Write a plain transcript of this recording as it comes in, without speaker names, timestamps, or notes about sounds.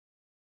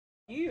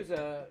You use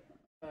a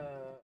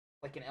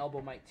like an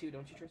elbow mic too,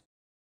 don't you, Tristan?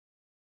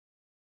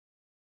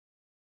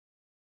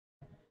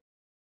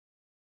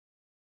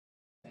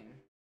 Same.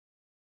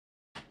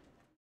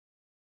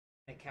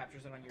 It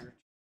captures it on your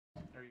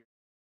or your.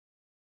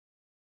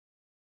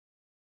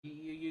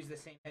 You use the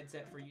same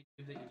headset for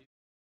YouTube that you do.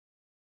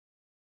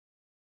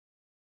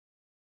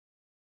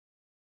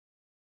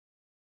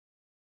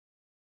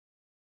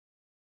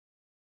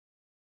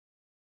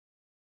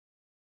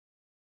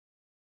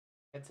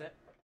 Headset.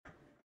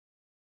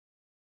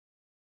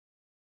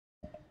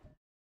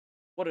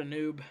 What a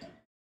noob.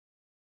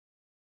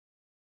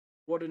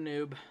 What a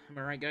noob. Am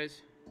I right,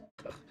 guys?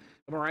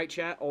 Am I right,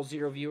 chat? All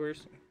 0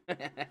 viewers. I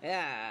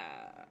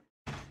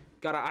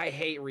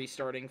hate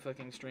restarting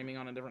fucking streaming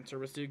on a different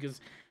service, dude,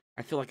 because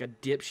I feel like a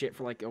dipshit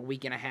for like a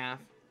week and a half.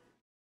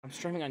 I'm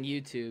streaming on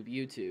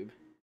YouTube.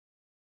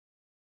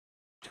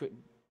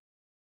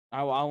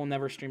 I will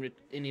never stream to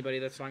anybody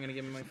that's not gonna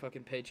give me my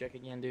fucking paycheck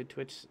again, dude.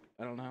 Twitch,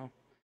 I don't know.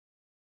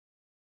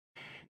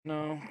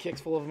 No, Kick's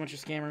full of a bunch of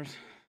scammers.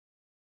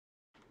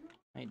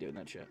 I ain't doing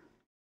that shit.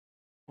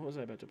 What was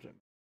I about to say?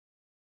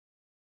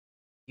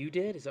 You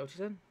did? Is that what you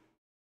said?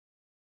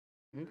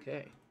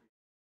 Okay.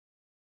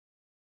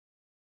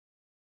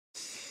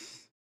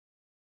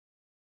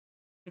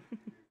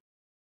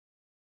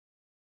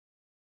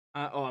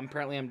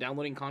 Apparently I'm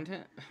downloading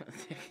content?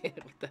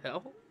 What the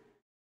hell?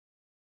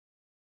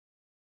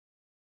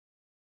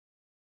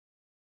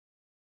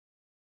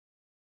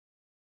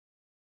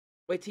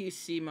 Wait till you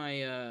see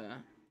my,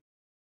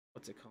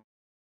 what's it called?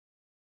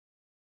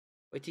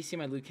 Wait till you see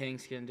my Liu Kang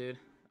skin, dude.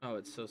 Oh,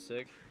 it's so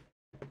sick.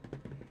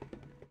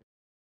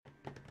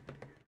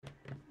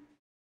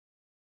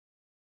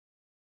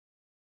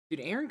 Dude,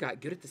 Aaron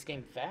got good at this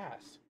game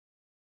fast.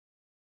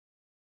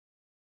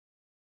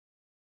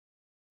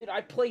 Dude,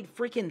 I played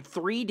freaking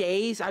 3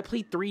 days. I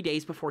played 3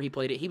 days before he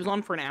played it. He was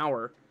on for an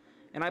hour.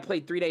 And I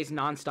played 3 days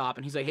nonstop.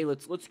 And he's like, hey,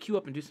 let's queue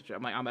up and do some shit.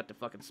 I'm like, I'm about to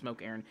fucking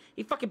smoke Aaron.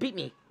 He fucking beat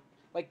me.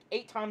 Like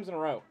 8 times in a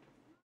row.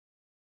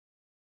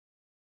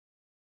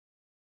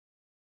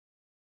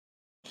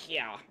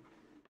 Yeah.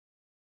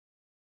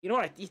 You know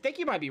what? You think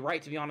you might be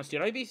right, to be honest,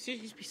 dude. I'd be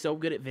so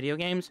good at video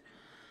games.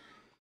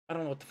 I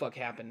don't know what the fuck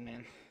happened,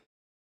 man.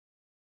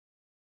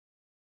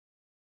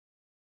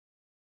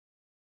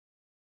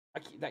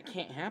 That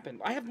can't happen.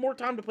 I have more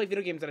time to play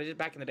video games than I did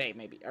back in the day,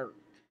 maybe. Or,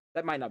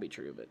 that might not be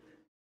true, but...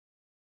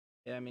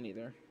 Yeah, me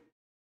neither.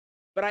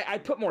 But I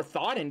put more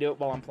thought into it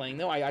while I'm playing,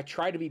 though. I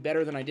try to be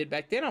better than I did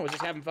back then. I was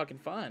just having fucking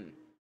fun.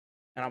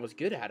 And I was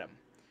good at them.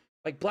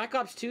 Like, Black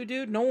Ops 2,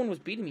 dude, no one was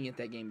beating me at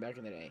that game back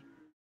in the day.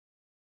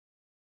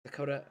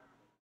 Dakota...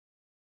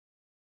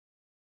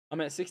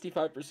 I'm at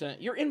 65%.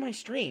 You're in my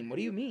stream. What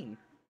do you mean?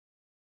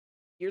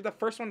 You're the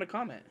first one to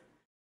comment.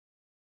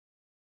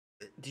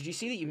 Did you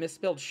see that you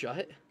misspelled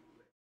shut?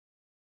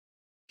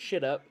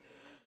 Shit up.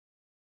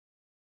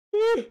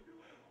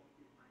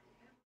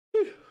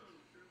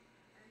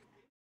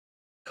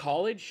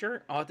 College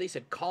shirt? Oh, I thought you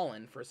said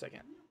Colin for a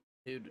second.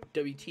 Dude,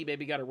 WT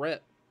baby got a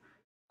rep.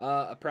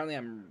 Apparently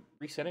I'm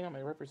resetting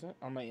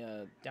on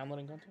my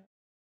downloading content.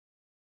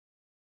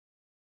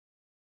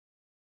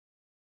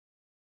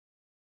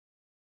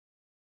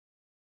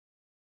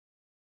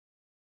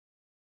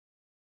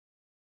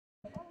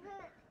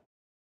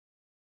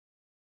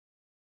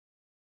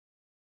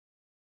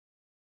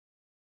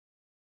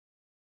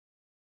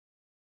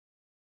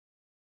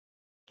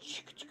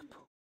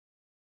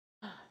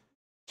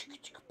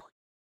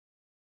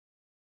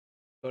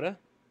 Coda?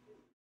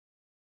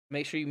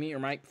 Make sure you mute your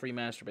mic before you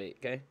masturbate,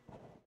 okay?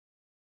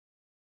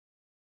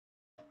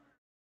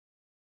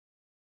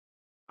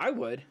 I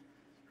would.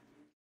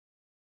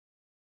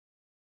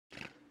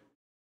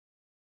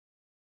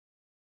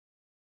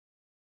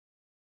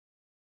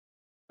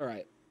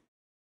 Alright.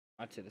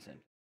 I'd say the same.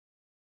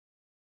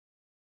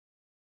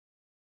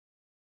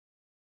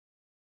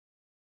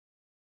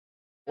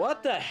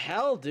 What the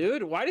hell,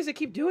 dude? Why does it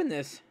keep doing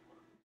this?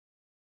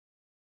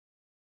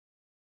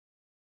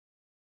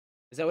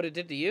 Is that what it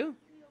did to you?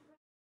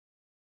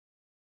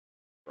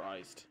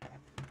 Christ.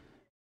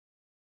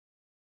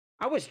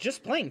 I was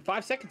just playing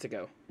 5 seconds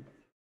ago.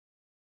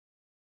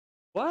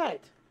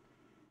 What?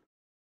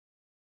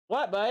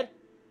 What, bud?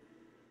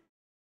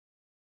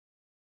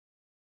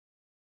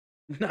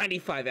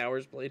 95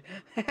 hours played.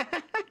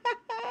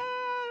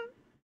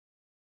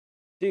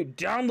 Dude,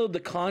 download the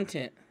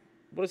content.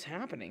 What is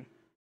happening?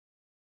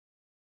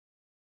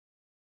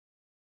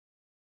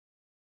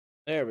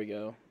 There we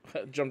go.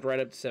 Jumped right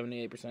up to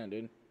 78%,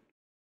 dude.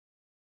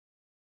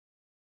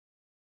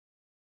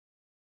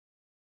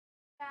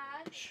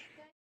 Dad.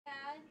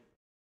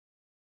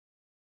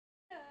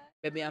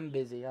 Baby, I'm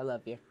busy. I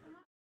love you.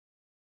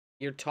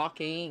 You're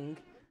talking.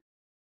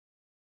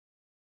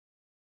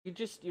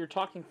 You're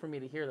talking for me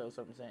to hear, though, is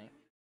what I'm saying.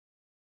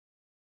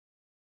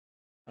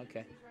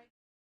 Okay.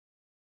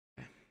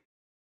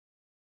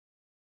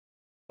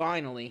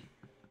 Finally.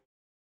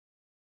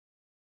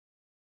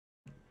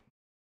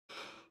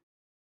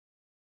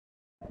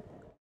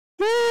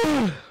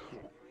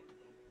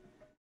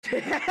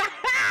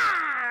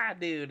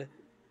 Dude.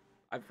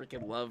 I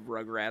freaking love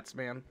Rugrats,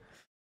 man.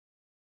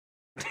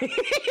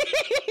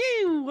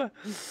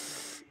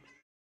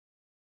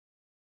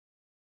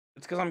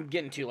 It's because I'm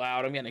getting too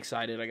loud. I'm getting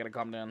excited. I gotta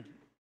calm down.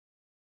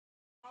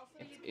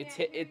 It's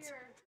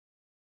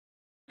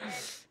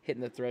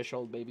hitting the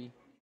threshold, baby.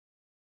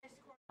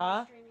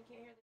 Huh?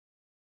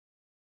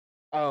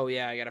 Oh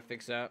yeah, I gotta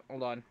fix that.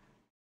 Hold on.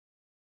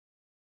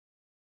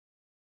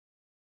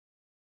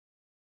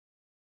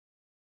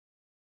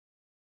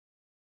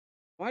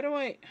 Why do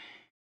I?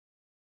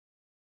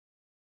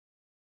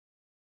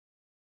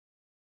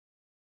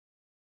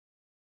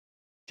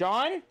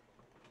 John?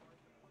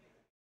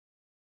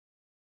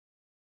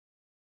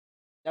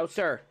 No,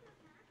 sir.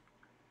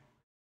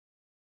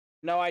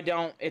 No, I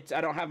don't.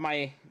 I don't have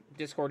my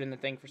Discord in the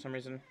thing for some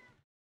reason.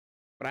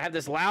 But I have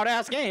this loud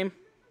ass game.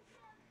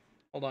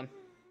 Hold on.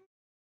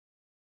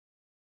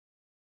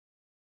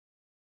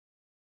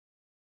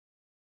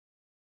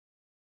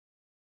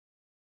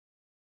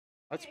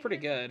 That's pretty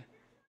good.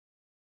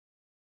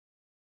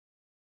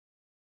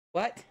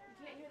 What? You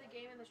can't hear the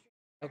game in the stream.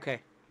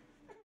 Okay.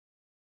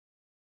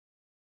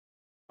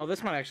 Oh,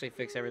 this might actually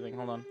fix everything.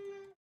 Hold on.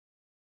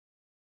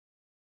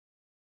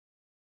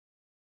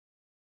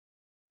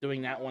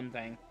 Doing that one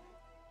thing.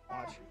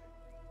 Watch.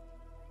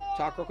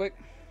 Talk real quick.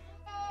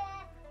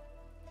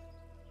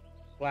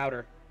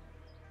 Louder.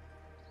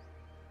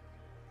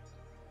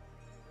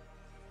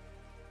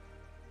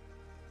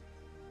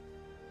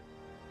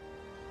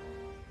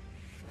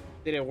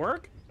 Did it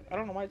work? I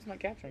don't know why it's not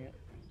capturing it.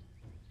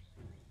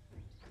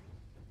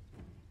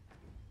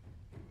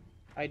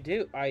 I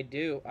do.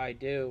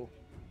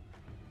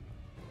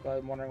 But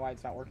I'm wondering why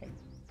it's not working.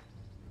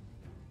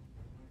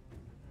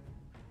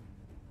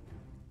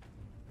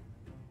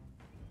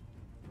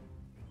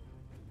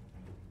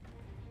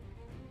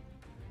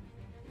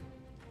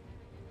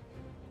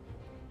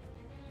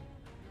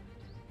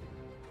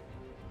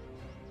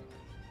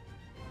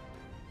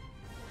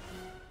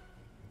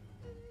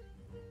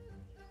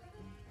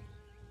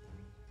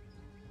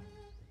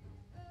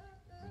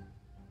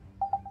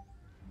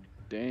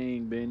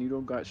 Dang, Ben, you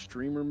don't got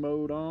streamer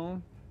mode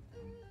on?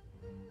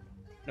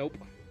 Nope.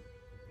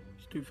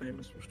 It's too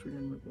famous for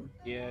streaming mode.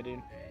 Yeah, dude.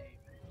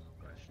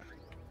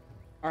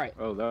 Alright.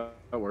 Oh,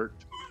 that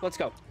worked. Let's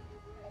go.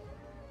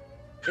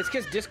 It's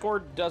because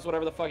Discord does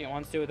whatever the fuck it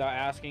wants to without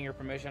asking your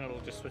permission. It'll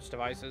just switch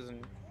devices,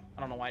 and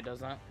I don't know why it does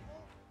that.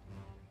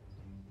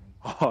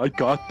 I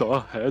got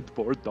the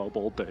headboard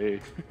double day.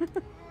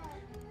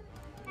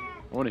 I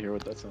want to hear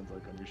what that sounds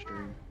like on your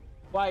stream.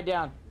 Lie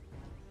down.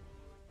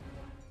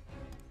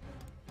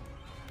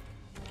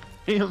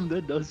 Damn,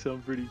 that does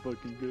sound pretty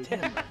fucking good.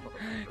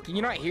 Can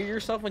you not hear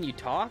yourself when you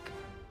talk?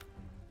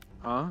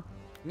 Huh?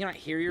 Can you not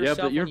hear yourself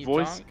yeah, but your when you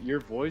voice, talk? your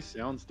voice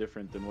sounds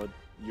different than what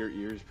your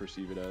ears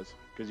perceive it as.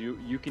 Because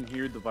you can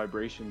hear the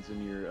vibrations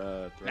in your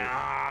throat.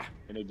 Nah.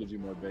 And it gives you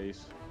more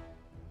bass.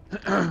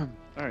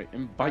 Alright,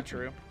 invite.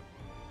 True.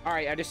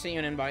 Alright, I just sent you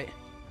an invite.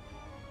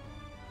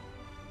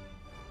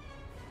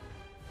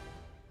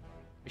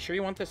 You sure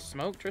you want this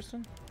smoke,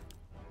 Tristan?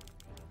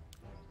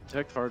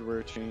 Detect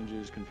hardware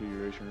changes,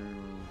 configuration.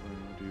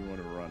 Do you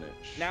want to run it?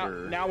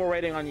 Sure. Now we're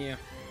waiting on you.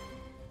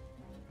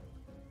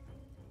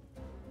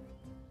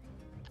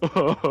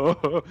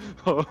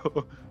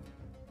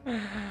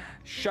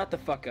 Shut the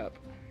fuck up.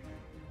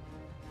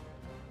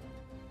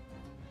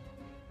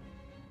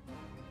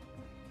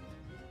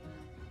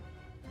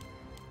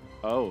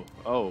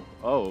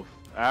 Oh.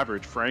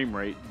 Average frame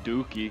rate,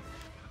 dookie.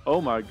 Oh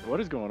my, what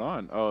is going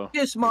on? Oh.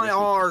 Kiss my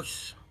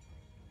arse.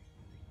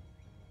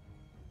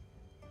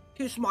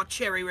 Kiss my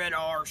cherry red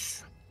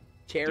arse.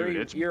 Cherry,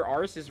 Dude, your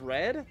arse is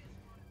red?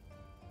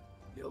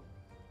 Yep.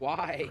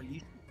 Why?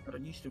 Got a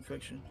yeast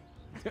infection.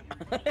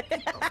 I'll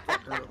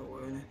fuck out of the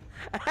way.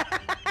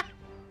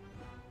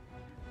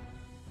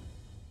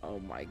 Oh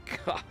my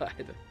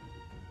god.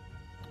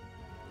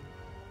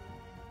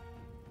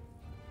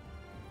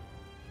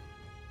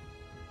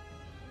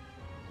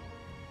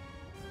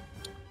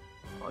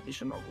 Oh, this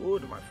is not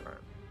good, my friend.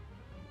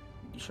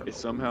 It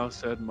somehow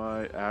said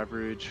my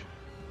average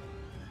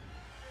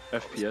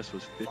FPS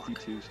was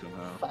 52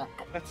 somehow.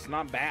 That's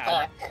not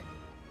bad.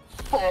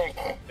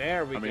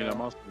 There we go. I mean,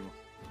 I'm also...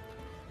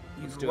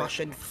 You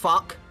Russian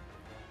fuck.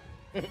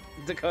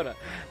 Dakota.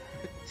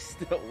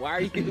 Why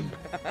are you...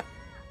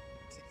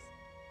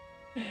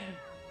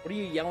 What are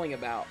you yelling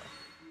about?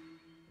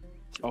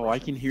 Oh, I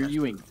can hear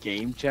you in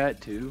game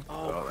chat too?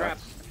 Oh crap.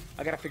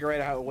 I gotta figure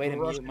out how to wait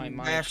and mute my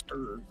mic.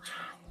 Bastard.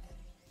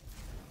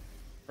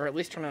 Or at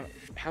least turn on...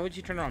 How would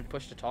you turn on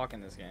push to talk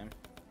in this game?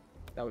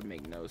 That would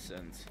make no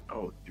sense.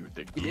 Oh, dude,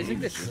 the Dude, isn't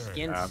this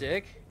skin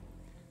sick?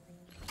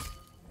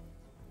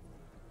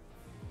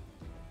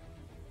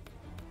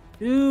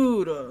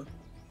 Dude,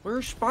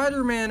 where's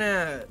Spider-Man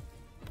at?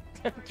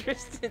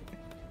 Tristan...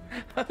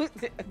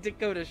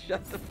 Dakota,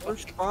 shut the fuck up.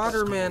 Where's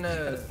Spider-Man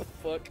at? Shut the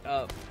fuck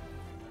up.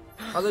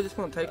 Are they just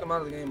gonna take him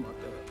out of the game like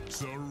that?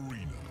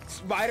 Serena.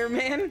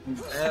 Spider-Man?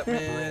 And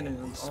Batman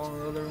and all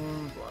the other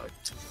ones, like...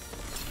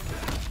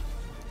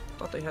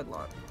 I thought they had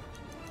like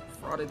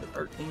Friday the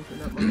 13th in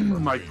that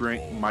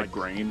motherfucker.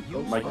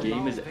 My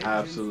game is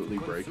absolutely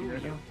breaking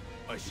right now.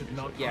 I should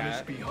not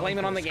Yeah, blame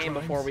it on the game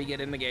before we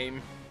get in the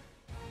game.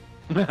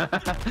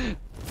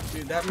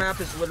 Dude, that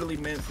map is literally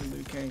meant for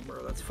Liu Kang,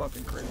 bro. That's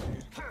fucking crazy.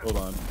 Hold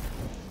on.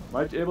 Am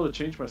I able to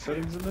change my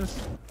settings in this?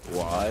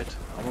 What?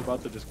 I'm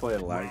about to just play a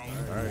lag.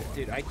 Alright.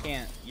 Dude, I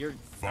can't.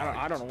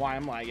 I don't know why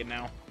I'm lagging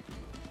now.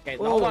 Okay,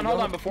 Whoa, hold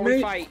on. Before we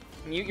mate. fight,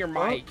 mute your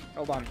mic.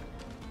 Hold on.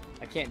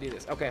 I can't do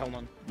this. Okay, hold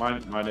on.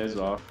 Mine is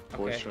off.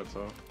 Voice Okay. shuts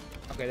off.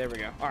 Okay, there we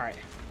go. All right.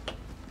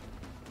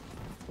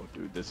 Oh,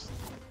 dude, this.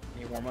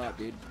 You warm up,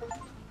 dude.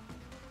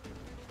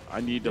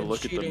 I need to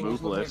look at the Cheating,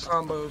 move looking at list.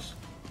 combos.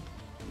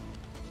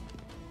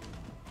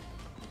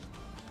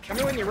 Tell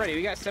me when you're ready.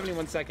 We got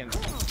 71 seconds.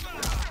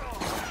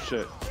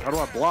 Shit. How do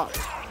I block?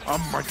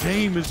 My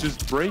game is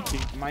just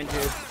breaking. Mine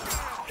too.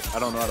 I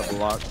don't know how to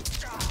block.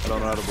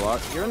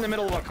 You're in the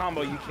middle of a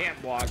combo. You can't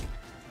block.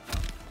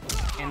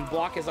 And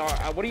block is our.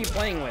 What are you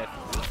playing with?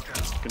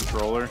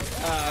 Controller.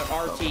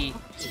 RT.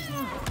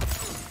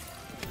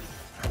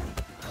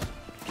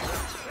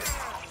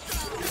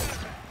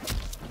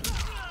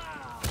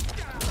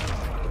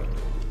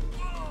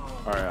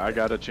 Alright, I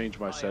gotta change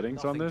my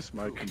settings on this.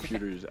 My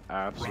computer is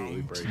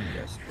absolutely breaking.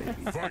 Yes, baby.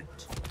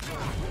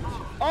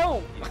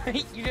 Oh!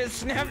 You just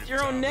snapped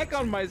your own neck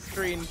on my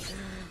screen.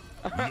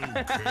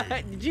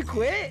 Did you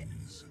quit?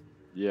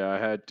 Yeah, I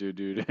had to,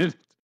 dude.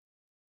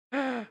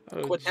 Oh,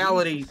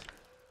 Quitality.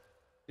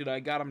 dude, I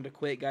got him to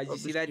quit, guys. You Love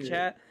see this that dude.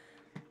 chat?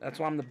 That's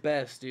why I'm the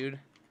best, dude.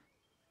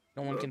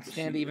 No one Love can to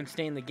stand to see even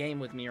stay in the game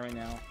with me right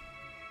now.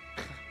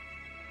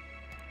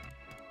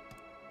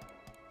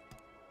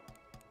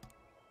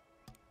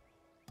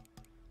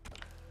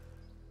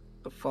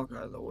 The fuck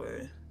out of the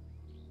way.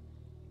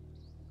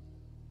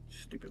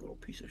 Stupid little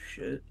piece of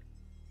shit.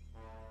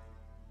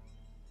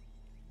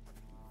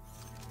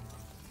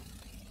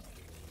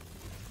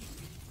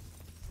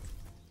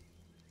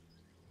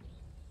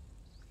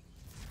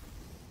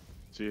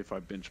 See if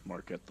I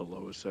benchmark at the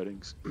lowest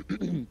settings.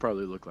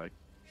 Probably look like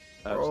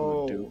Bro.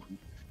 absolute doom.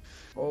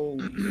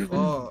 Holy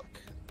fuck.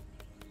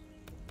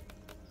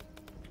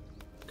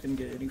 Couldn't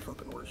get any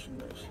fucking worse than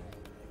this.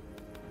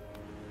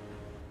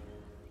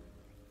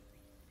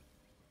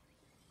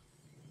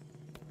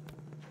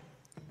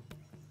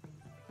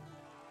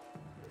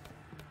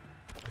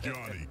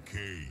 Johnny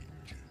Cage.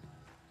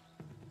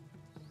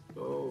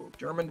 Oh,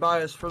 German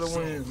bias for the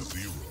win.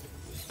 Sub-Zero.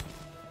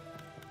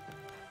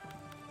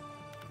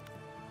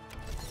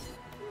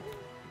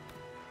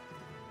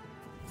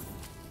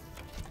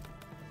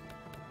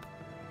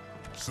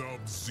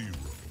 Sub-Zero.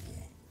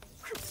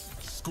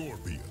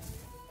 Scorpion.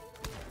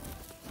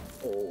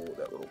 Oh,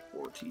 that little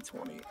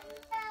 4T20.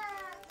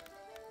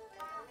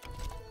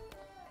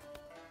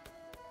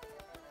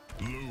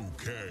 Liu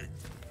Kang.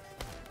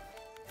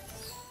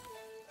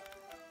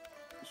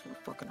 Just gonna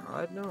fucking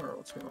hide now, or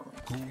what's going on?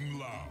 Kung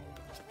Lao.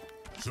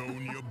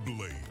 Sonya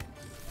Blade.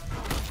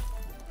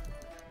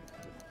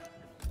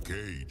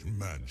 Cage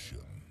Mansion.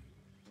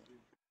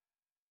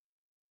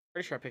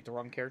 Pretty sure I picked the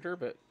wrong character,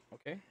 but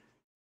okay.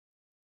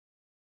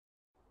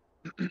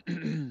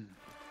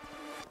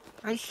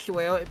 I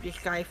swear if this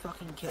guy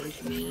fucking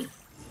kills me.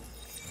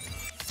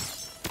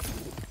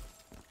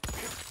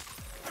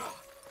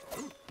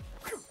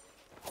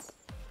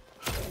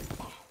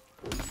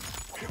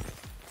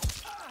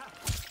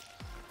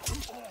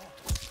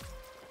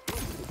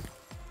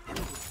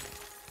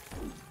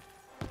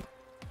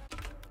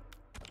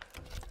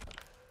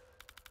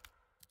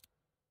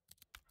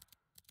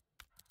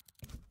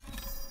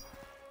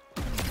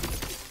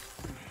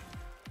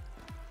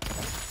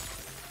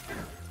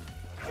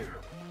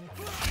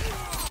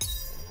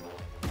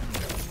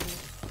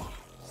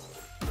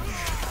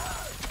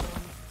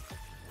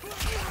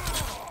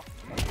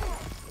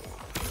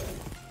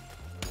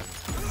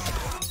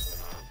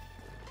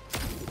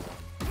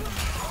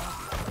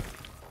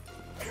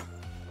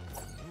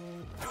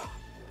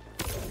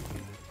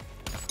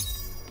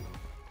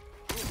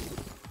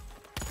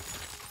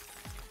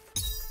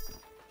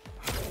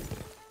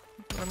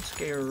 I'm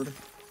scared.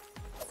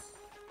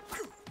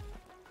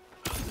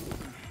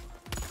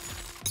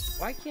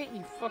 Why can't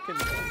you fucking...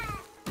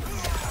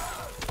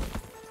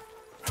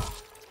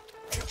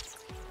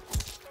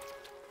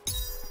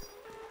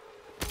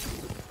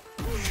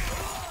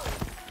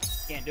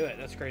 Can't do it,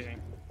 that's crazy.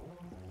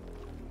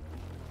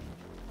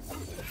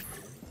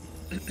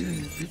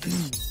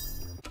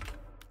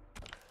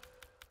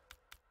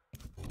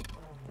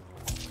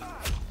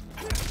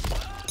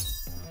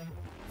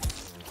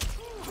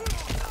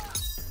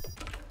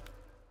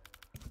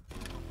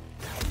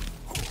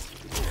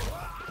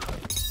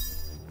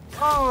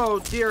 Oh,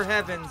 dear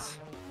heavens.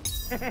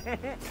 Yeah,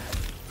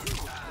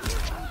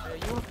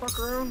 you wanna fuck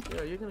around?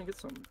 Yeah, you're gonna get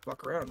some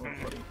fuck around, little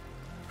buddy.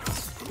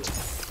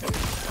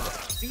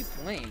 What are you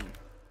playing?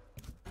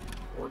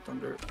 War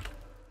Thunder.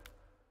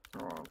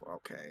 Oh,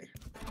 okay.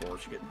 Of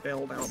course, you're getting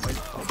bailed out by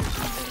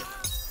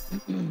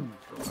fucking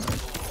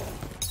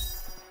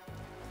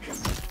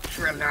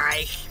Real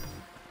nice.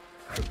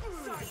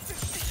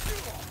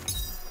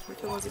 Wait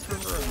till I get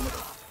turned around with a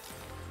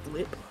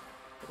flip.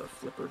 mother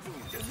flipper.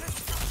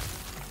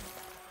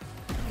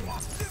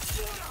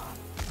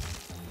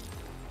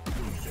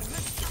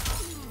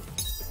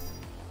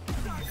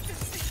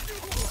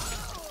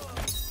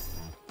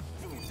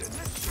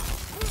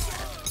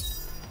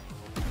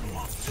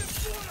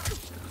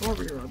 Come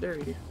over here, there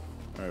you.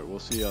 Alright, we'll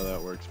see how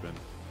that works, Ben.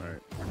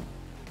 Alright.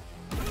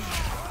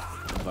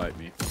 Invite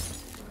me.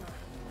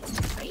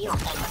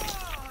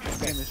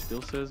 Damn, it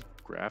still says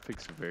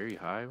graphics very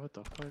high. What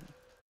the fuck?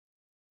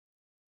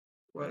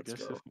 Let's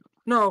go. If...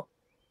 No.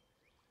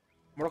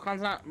 Mortal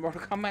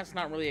Kombat's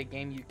not really a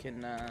game you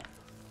can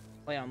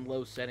play on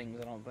low settings,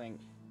 I don't think.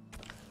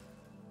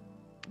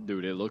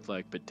 Dude, it looked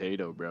like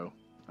potato, bro.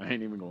 I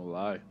ain't even gonna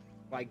lie.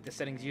 Like the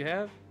settings you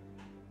have?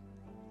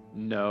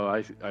 No,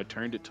 I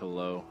turned it to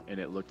low and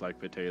it looked like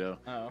potato.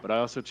 Oh. But I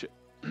also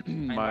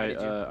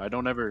I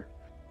don't ever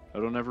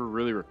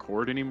really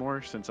record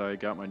anymore since I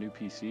got my new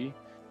PC.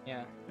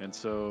 Yeah. And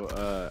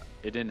so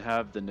it didn't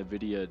have the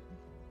NVIDIA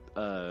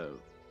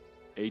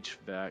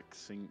HVAC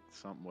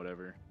something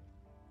whatever.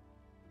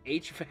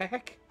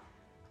 HVAC?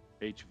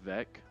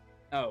 HVAC.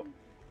 Oh.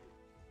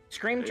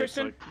 Scream, It's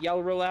Tristan. like...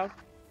 Yell real loud.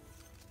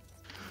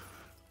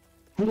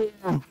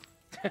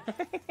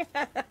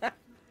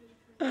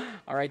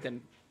 All right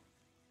then.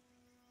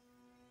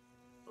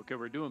 Okay,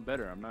 we're doing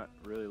better. I'm not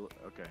really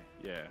okay.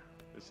 Yeah,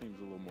 this seems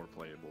a little more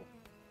playable.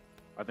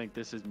 I think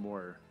this is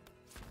more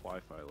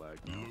Wi-Fi lag.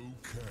 Liu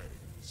Kang,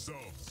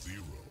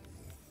 Sub-Zero,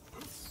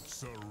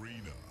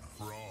 Serena,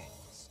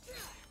 Frost.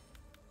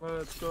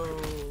 Let's go.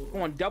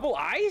 Come on, double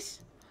ice?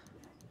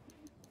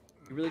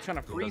 You really trying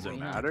to freeze Does me?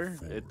 it huh? matter?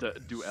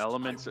 Do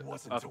elements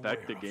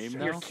affect the game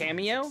now? Your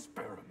cameo?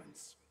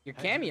 Your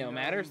cameo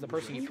matters. The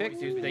person you pick,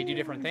 they do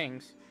different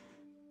things.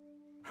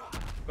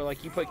 But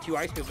like, you put 2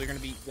 ice cubes, they're gonna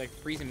be like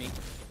freezing me.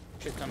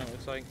 Shit ton, it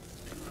looks like.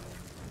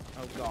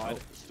 Oh god. Oh,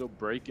 still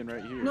breaking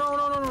right here. No,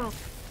 no, no, no, no.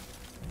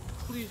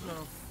 Please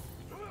no.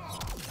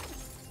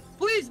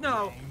 Please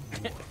no.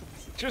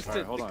 Tristan,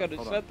 Alright, hold on, gotta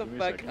hold on. shut the Give me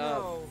a fuck second.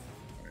 up. No.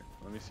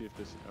 Let me see if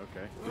this.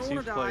 Okay, I this don't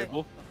wanna seems die.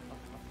 playable.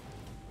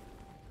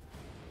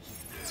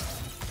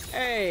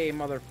 Hey,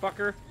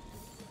 motherfucker.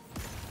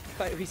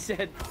 Like we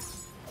said.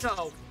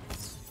 No.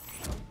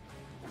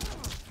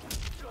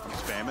 I'm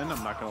spamming.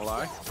 I'm not gonna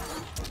lie.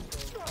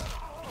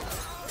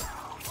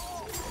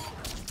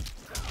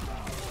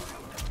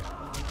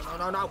 No,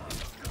 no, no.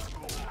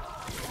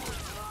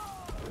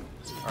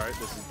 All right,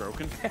 this is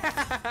broken.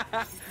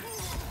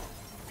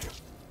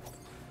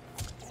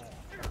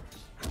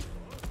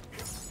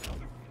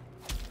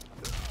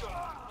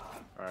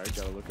 All right,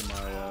 gotta look at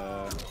my.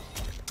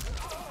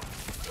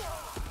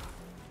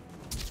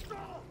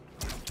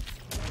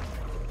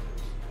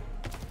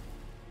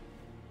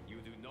 You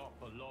do not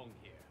belong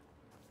here.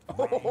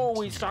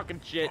 Oh, he's talking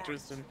shit,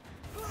 Tristan.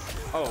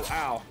 Oh,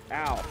 ow,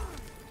 ow.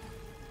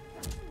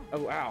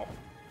 Oh, ow.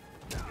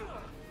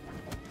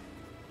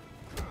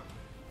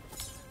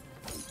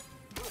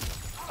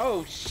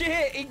 Oh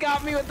shit, he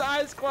got me with the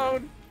ice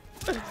clone.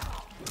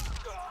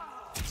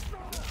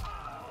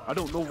 I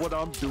don't know what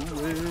I'm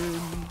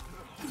doing.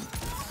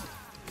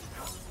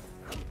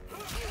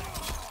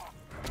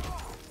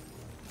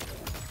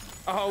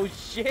 Oh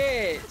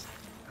shit.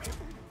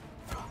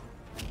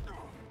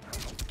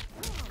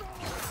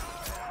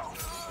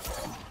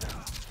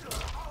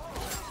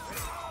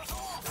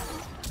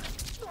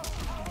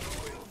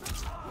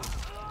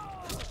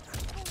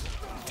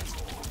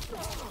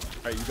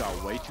 Alright, you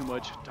got way too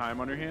much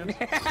time on your hands.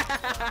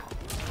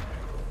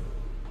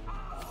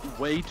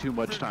 Way too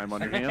much time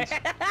on your hands.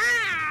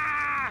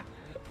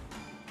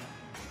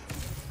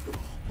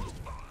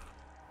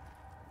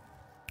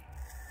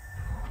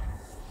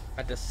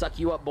 Had to suck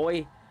you up,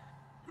 boy.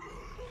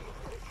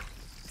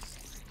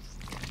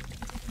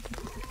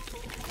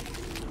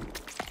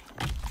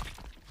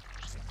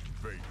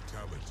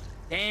 Fatality.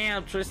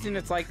 Damn, Tristan,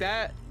 it's like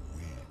that.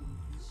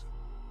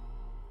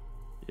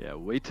 Yeah,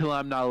 wait till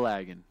I'm not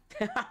lagging.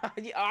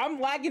 I'm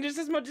lagging just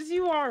as much as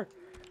you are.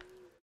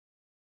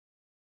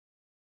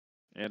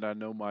 And I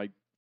know my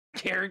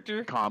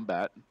Character.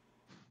 combat.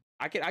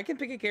 I can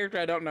pick a character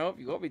I don't know if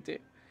you want me to.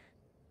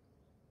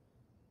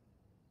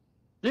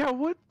 Yeah,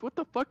 what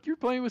the fuck? You're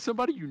playing with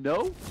somebody you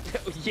know?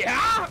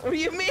 Yeah? What do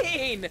you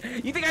mean?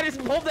 You think I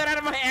just pulled that out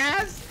of my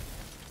ass?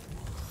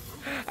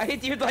 I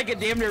hit you with like a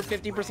damn near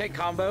 50%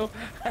 combo.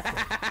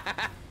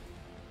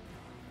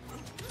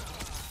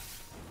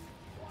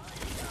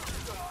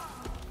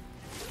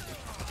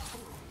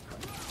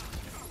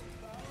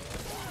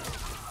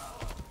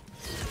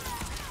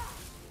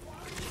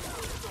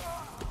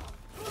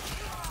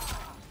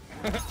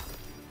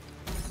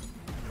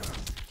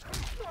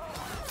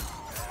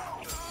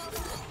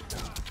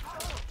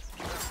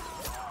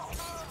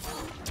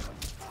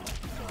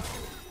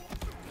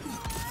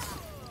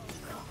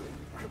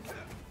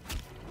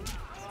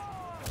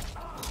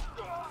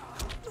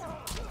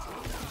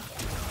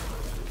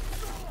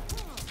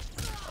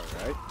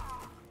 Alright.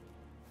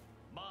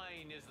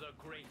 Mine is the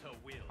greater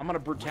will. I'm gonna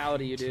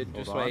brutality you, dude.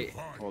 Just wait.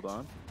 Hold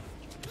on.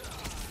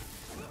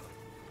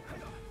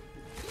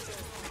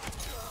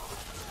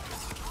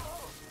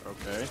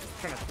 Okay.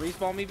 Trying to freeze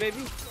ball me,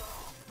 baby?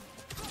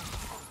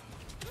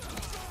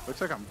 Looks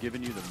like I'm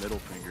giving you the middle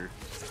finger.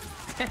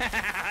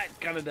 It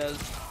kind of does.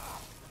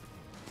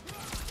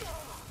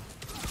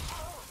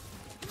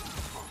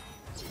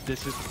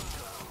 This is...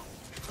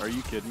 Are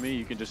you kidding me?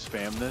 You can just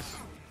spam this?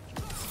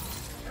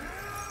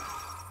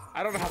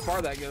 I don't know how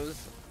far that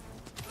goes.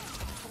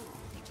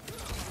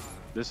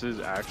 This is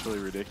actually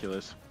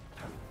ridiculous.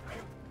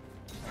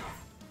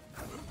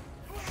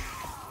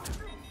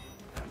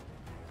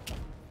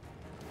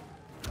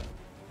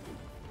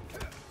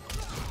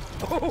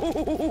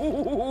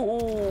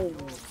 Oh,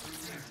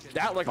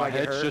 that looked My like it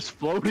head's hurt. just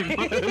floating.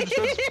 My head's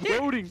just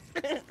floating.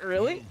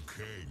 Really?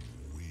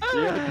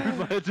 Yeah, dude,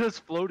 my head's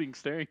just floating,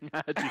 staring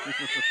at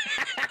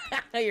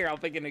you. You're all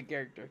picking a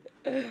character.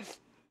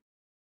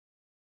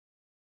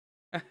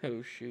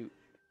 Oh, shoot.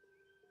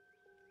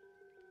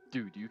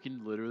 Dude, you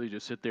can literally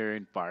just sit there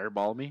and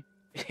fireball me?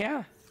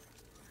 Yeah.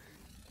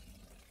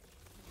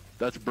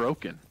 That's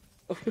broken.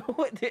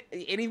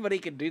 Anybody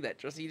can do that,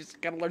 Tristan. You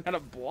just gotta learn how to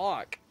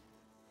block.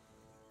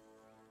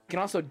 You can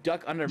also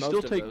duck under You most still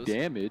of take those.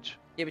 damage.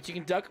 Yeah, but you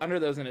can duck under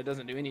those and it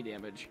doesn't do any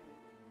damage.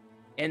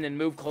 And then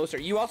move closer.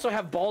 You also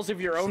have balls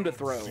of your own to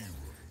throw.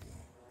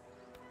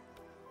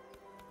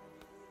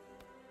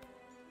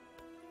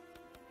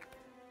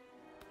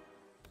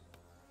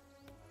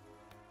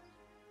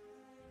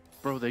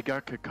 Bro, they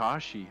got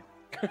Kakashi.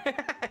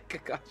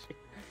 Kakashi.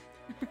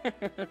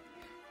 You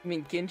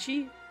mean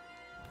Kenshi?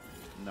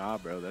 Nah,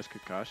 bro, that's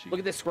Kakashi. Look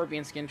at this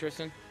scorpion skin,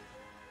 Tristan.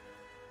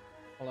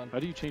 Hold on. How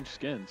do you change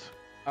skins?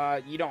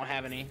 You don't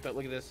have any, but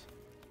look at this.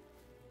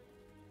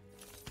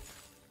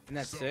 Isn't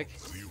that sick?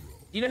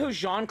 You know who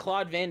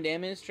Jean-Claude Van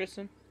Damme is,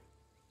 Tristan?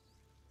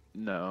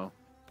 No.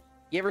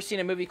 You ever seen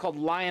a movie called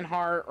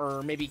Lionheart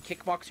or maybe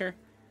Kickboxer?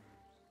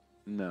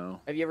 No.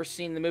 Have you ever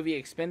seen the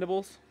movie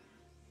Expendables?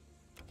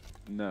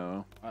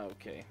 No.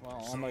 Okay,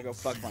 well, I'm gonna go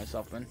fuck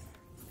myself then.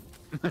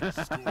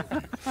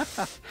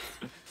 What,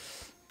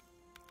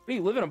 do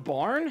you live in a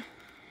barn?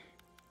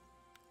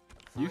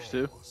 Used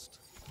to.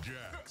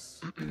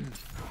 Jax.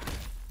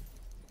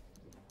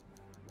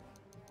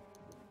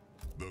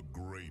 The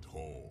Great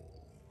Hall.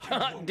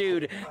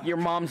 Dude, your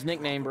mom's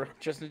nickname, bro.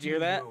 Tristan, did you hear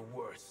that?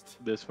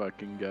 This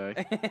fucking guy.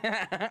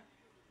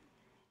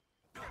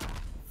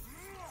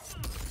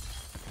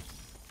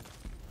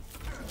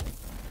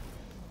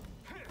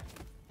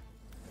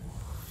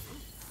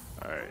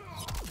 Alright.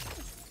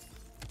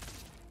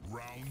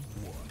 Round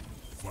one.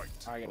 Fight.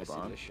 I gotta see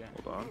Hold on. this shit.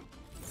 Hold on.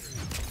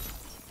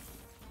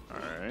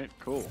 Alright,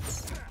 cool.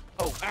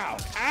 Oh, ow!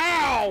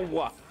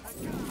 Ow!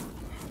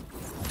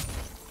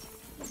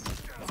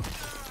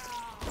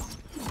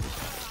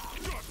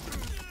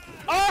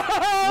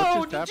 Oh!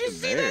 What just Did you happened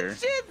see there? that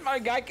shit? My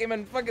guy came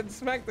and fucking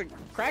smacked the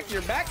cracked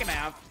your back in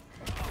half.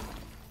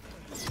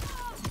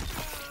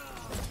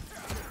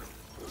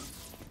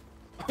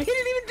 He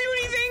didn't even do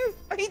anything.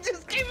 He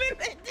just came in.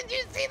 Did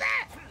you see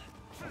that?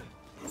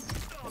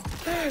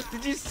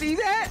 Did you see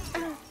that?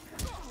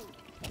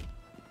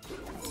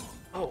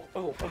 Oh,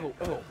 oh, oh,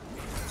 oh.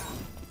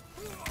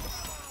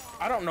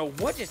 I don't know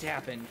what just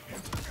happened.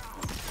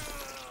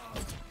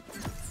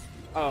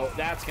 Oh,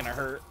 that's gonna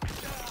hurt.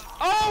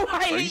 Oh,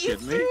 I Are you hit you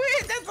kidding me? through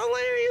it. That's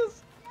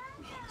hilarious.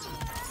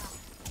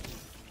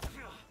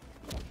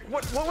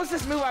 What was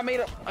this move? I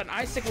made an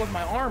icicle with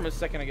my arm a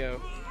second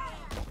ago.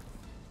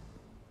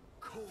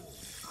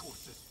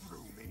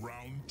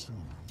 Round two.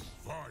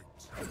 Fight.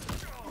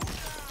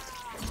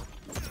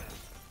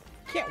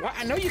 Can't.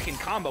 I know you can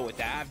combo with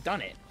that. I've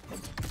done it.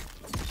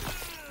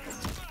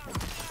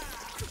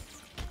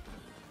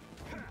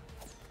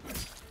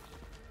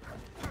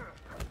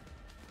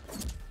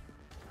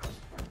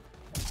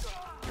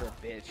 You're a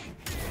bitch.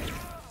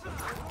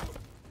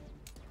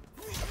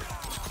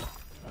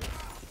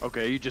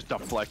 Okay, you just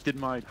deflected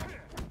my...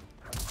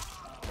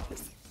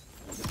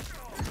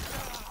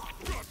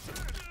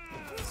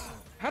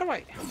 How do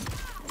I?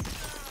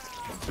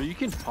 So you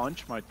can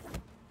punch my...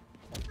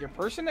 Your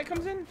person that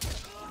comes in?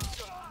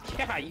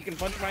 Yeah, you can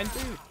punch mine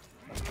too.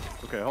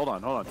 Okay, hold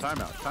on.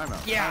 Timeout,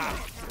 timeout. Yeah.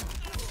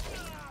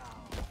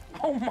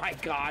 Oh my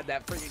god,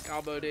 that freaking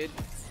combo, dude.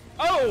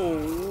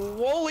 Oh,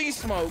 holy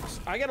smokes.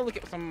 I gotta look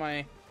at some of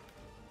my...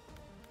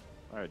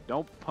 Alright,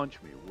 don't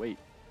punch me. Wait.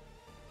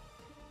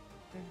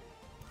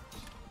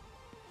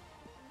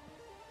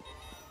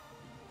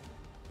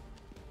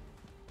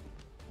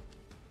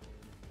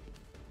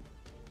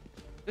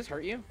 This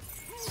hurt you?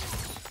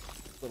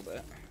 A little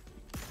bit.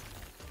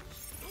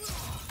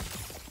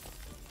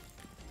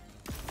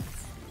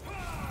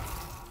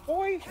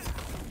 Boy?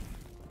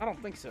 I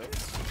don't think so.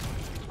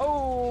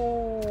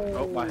 Oh!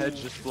 Oh, my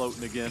head's just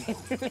floating again.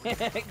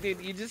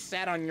 Dude, you just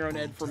sat on your own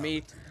head for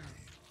me.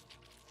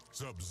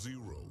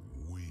 Sub-Zero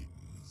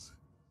wins.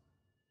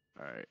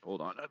 Alright, hold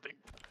on. I think...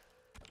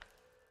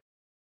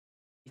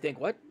 You think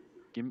what?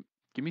 Give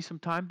me some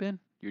time, Ben.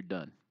 You're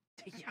done.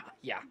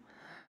 Yeah.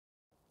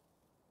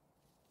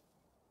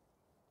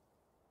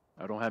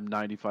 I don't have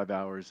 95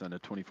 hours in a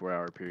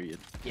 24-hour period.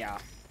 Yeah.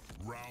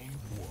 Round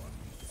one.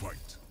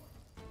 Fight.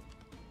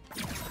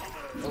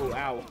 Oh,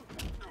 ow.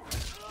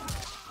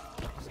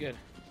 good.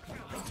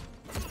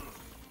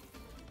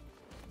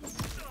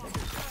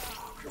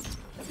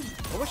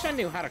 I wish I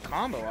knew how to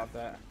combo off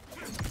that.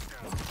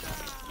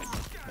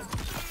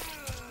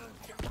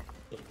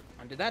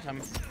 I did that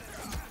time.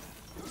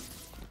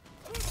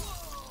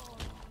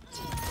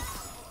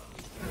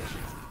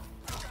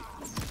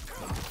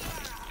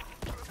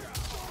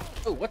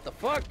 Oh, what the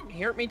fuck?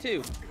 He hurt me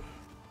too.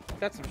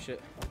 That's some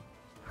shit.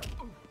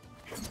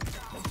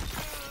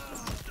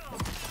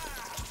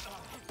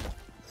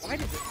 Why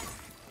did it?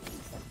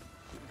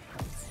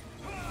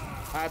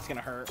 That's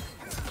gonna hurt.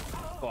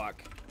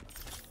 Fuck.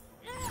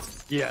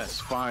 Yes,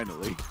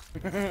 finally.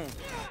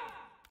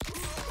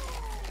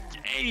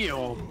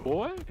 Damn,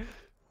 boy.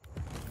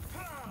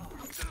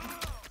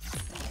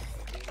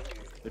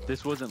 If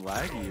this wasn't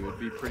laggy, it would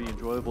be pretty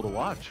enjoyable to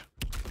watch.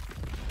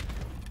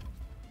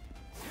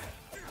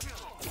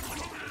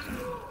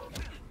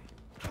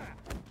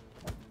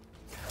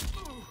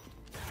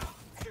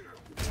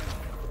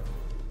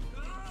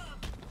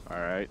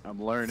 Alright,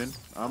 I'm learning.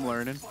 I'm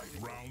learning.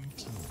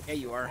 Yeah,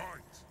 you are.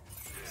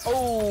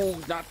 Oh,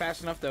 not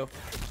fast enough though.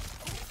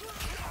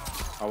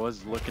 I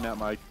was looking at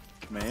my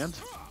commands.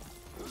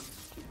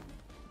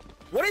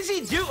 What does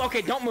he do?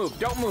 Okay, don't move.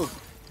 Don't move.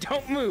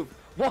 Don't move.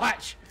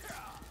 Watch.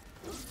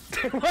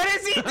 What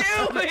is he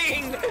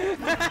doing?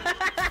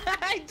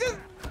 He just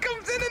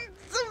comes in and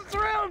zooms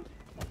around.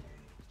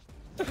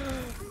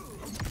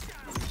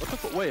 What the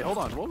f— wait, hold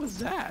on. What was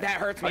that? That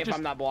hurts me if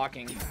I'm not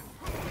blocking.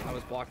 I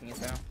was blocking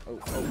it now. Oh,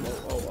 oh,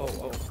 oh, oh,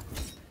 oh, oh.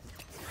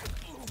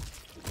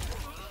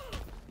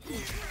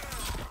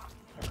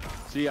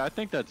 See, I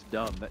think that's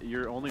dumb. That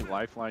your only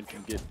lifeline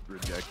can get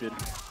rejected.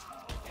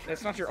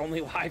 That's not your only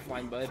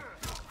lifeline, bud.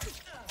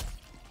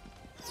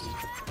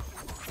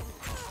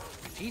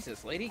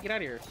 Jesus, lady, get out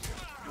of here.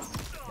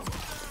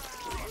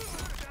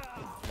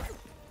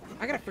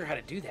 I gotta figure out how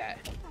to do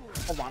that.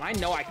 Hold on, I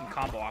know I can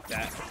combo off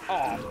that.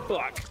 Oh,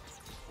 fuck.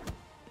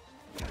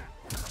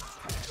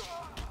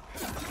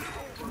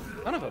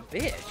 Son of a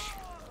bitch.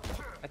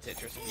 That's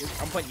interesting.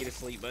 I'm putting you to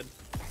sleep, bud.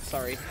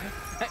 Sorry.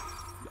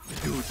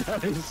 Dude,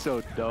 that is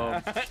so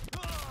dumb.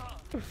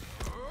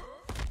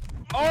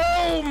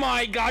 Oh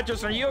my god,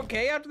 Justin, are you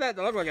okay after that?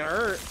 That looked like it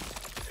hurt.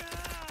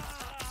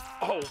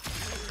 Oh,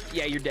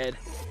 yeah, you're dead.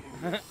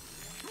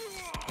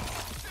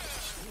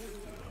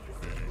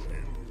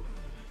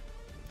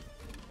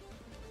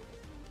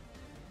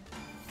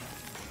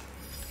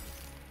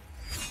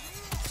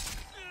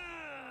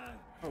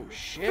 Oh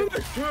shit.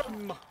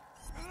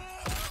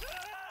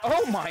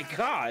 Oh my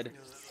god.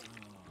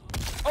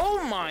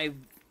 Oh my,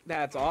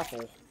 that's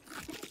awful.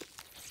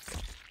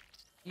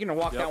 You're gonna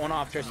walk that one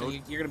off,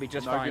 Tristan. You're gonna be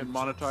just fine. Not getting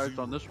monetized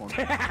on this one.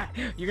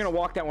 You're gonna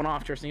walk that one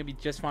off, Tristan. You'll be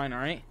just fine,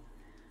 alright?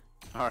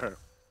 Alright.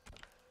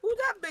 Who's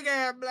that big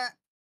ass black?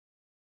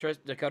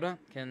 Tristan, Dakota,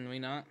 can we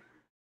not?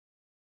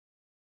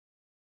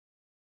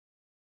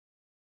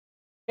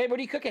 Hey, what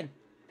are you cooking?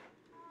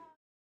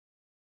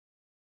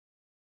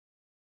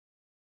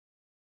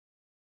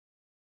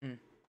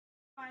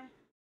 Fine.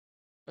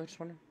 I just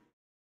wondering.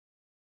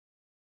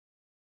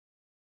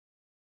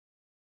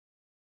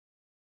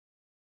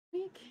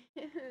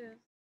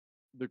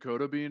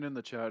 Dakota being in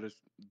the chat is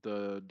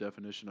the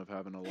definition of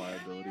having a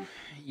liability.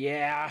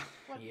 Yeah.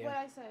 What Yeah. what'd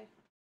I say?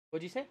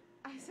 What'd you say?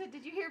 I said,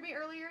 did you hear me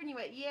earlier? And you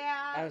went,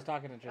 yeah. I was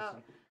talking to Tristan.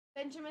 Oh.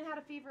 Benjamin had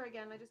a fever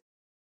again. I just.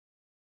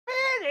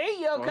 Hey,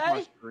 you Oh, is okay?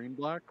 my screen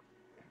black?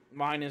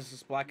 Mine is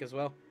just black as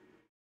well.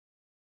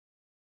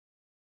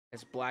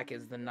 As black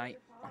as the night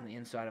on the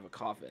inside of a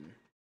coffin.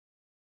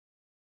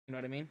 You know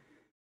what I mean?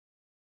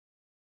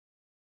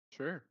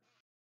 Sure.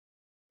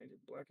 It's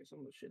black as some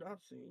of the shit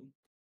I've seen.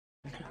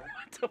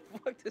 What the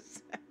fuck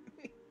does that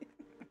mean?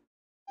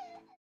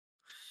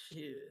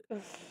 Shit.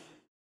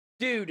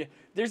 Dude,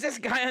 there's this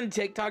guy on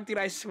TikTok, dude.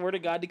 I swear to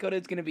God, Dakota,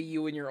 it's gonna be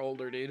you when you're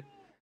older, dude.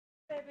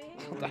 Baby.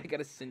 I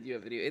gotta send you a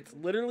video. It's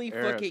literally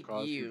Error has fucking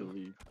caused you to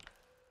you.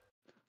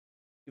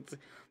 leave.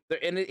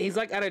 And he's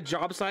like at a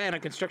job site, and a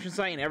construction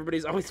site, and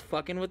everybody's always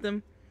fucking with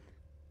him.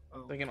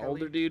 Oh, Like an Kelly?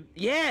 older dude.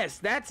 Yes,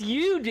 that's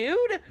you,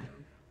 dude.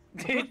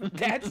 Dude,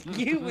 that's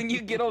you when you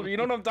get older. You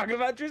know what I'm talking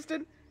about,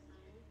 Tristan?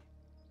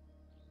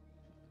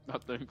 I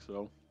think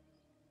so.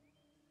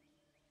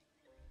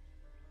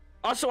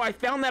 Also, I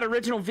found that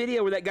original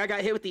video where that guy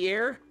got hit with the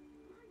air.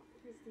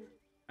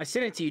 I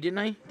sent it to you, didn't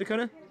I,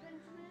 Dakota?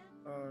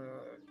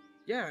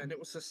 Yeah, and it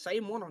was the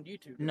same one on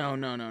YouTube. No.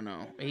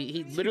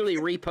 He literally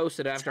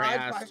reposted it after I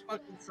Side by asked.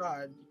 fucking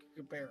side, you can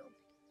compare them.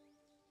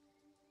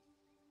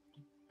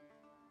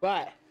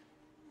 What?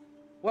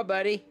 What,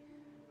 buddy?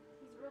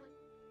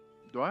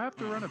 Do I have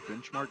to run a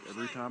benchmark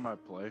every time I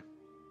play?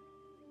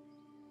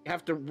 You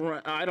have to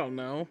run. I don't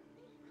know.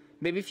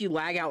 Maybe if you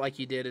lag out like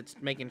you did, it's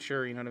making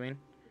sure. You know what I mean?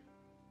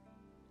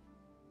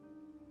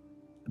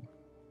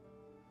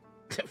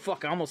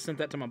 Fuck! I almost sent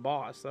that to my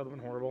boss. That would've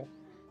been horrible.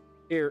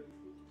 Here,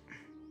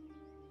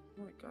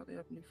 Oh my god, they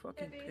have new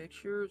fucking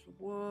pictures?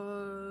 What?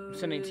 I'm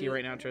sending it to you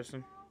right now,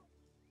 Tristan.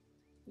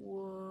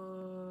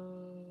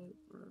 What,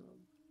 bro?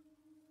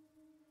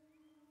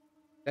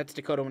 That's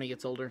Dakota when he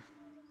gets older.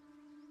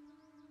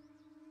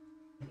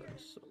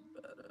 That's so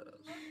badass.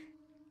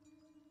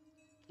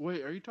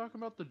 Wait, are you talking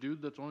about the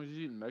dude that's always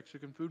eating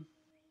Mexican food?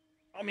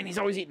 I mean, he's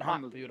always eating hot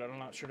On the- food. I'm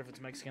not sure if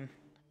it's Mexican.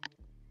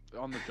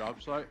 On the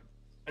job site?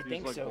 I He's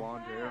think like so.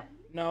 blonde hair.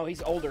 No,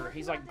 he's older.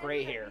 He's like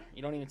gray hair.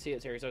 You don't even see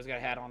his hair. He's always got a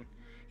hat on.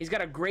 He's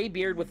got a gray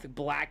beard with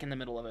black in the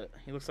middle of it.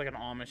 He looks like an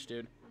Amish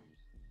dude.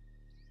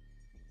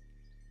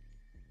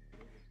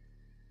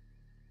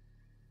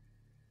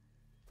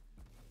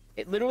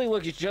 It literally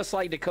looks just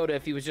like Dakota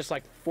if he was just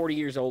like 40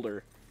 years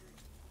older.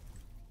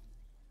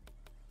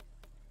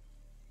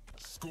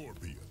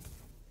 Scorpion.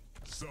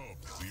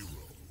 Sub-Zero.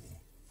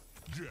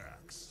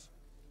 Jax.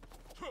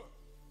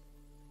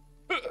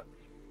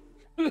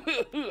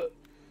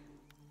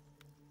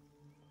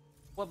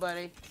 What,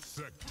 buddy?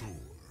 Sector.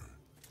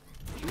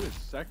 Who is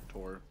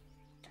Sector?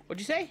 What'd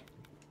you say?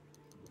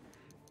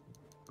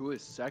 Who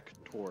is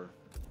Sector?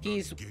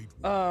 He's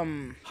I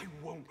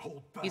won't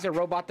hold back. he's a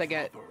robot that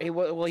got he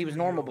was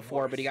normal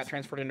before, but he got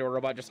transferred into a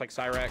robot just like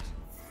Cyrex.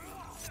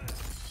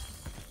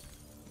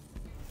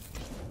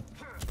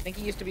 I think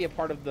he used to be a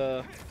part of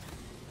the.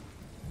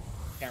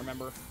 Can't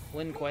remember.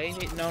 Lin Kuei?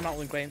 No, not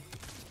Lin Kuei.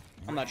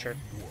 I'm not sure.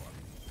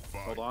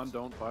 Hold on,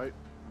 don't fight.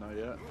 Not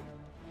yet.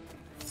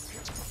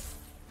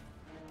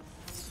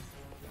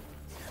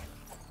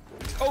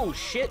 Oh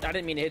shit! I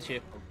didn't mean to hit you.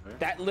 Okay.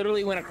 That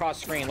literally went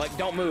across screen. Like,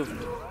 don't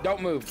move.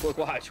 Don't move. Look,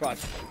 watch.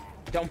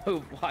 Don't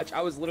move. Watch.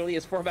 I was literally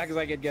as far back as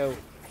I could go.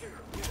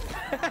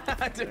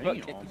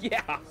 Damn.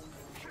 Yeah.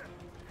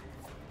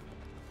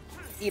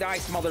 Eat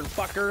ice,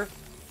 motherfucker.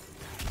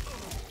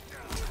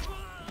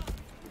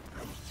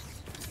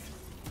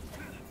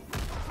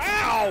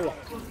 Ow!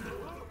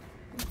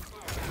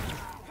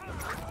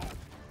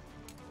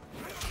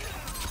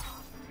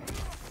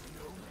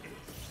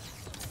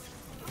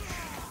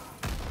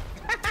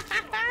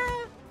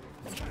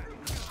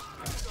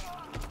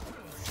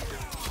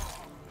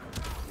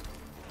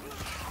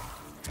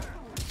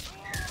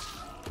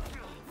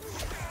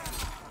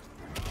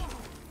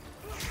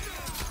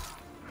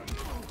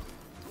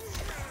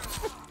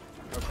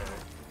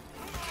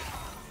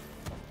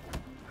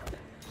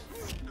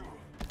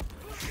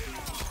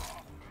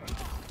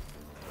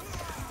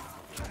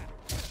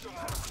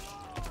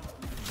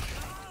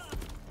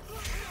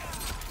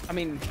 I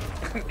mean,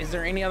 is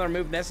there any other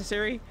move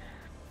necessary?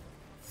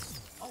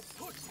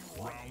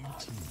 Round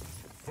 2.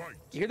 Fight.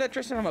 You hear that,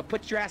 Tristan? I'm gonna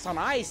put your ass on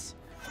ice.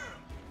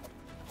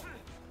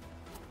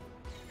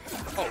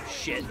 Oh,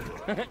 shit.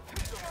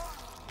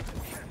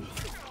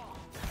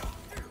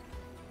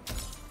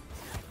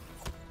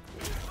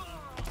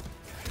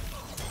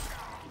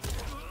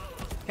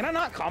 Can I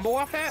not combo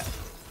off that?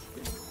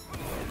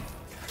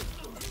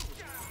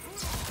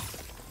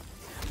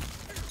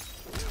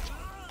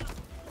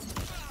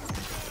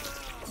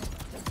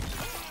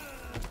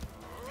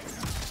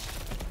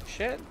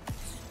 Shit.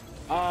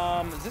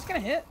 Is this gonna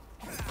hit?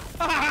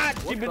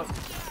 Stupid.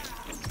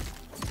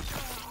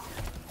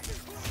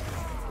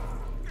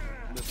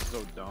 This is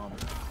so dumb.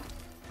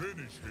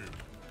 Finish him.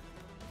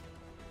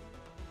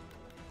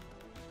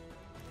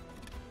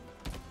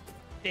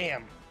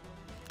 Damn.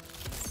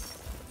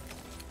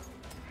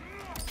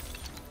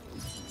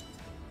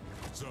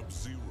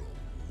 Sub-Zero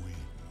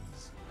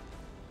wins.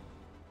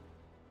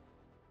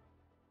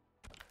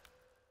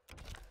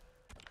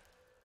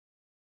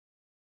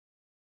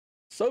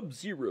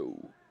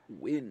 Sub-Zero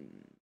win.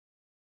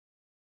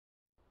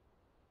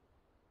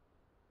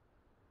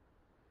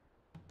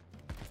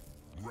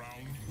 Round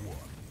 1.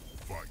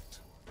 Fight.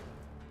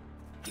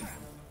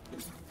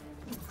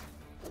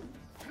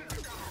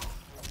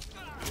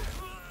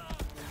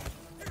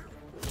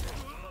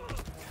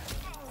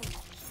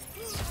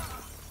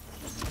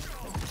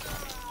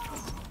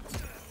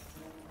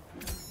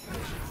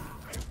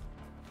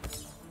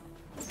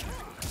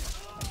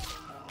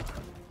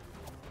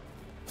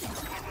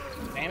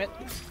 Damn it.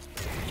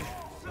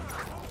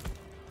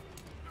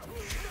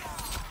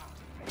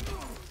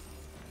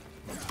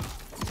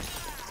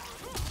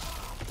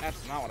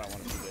 That's not what I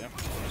wanted to do.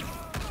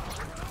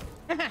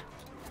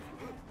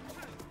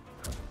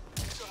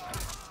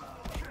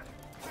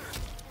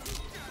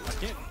 I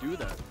can't do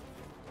that.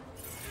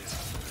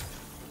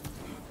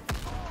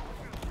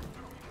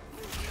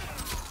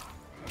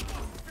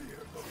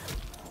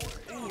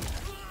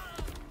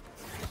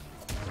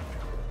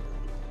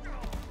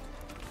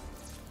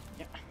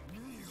 Yeah.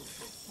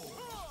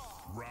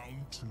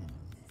 Round 2.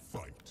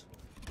 Fight.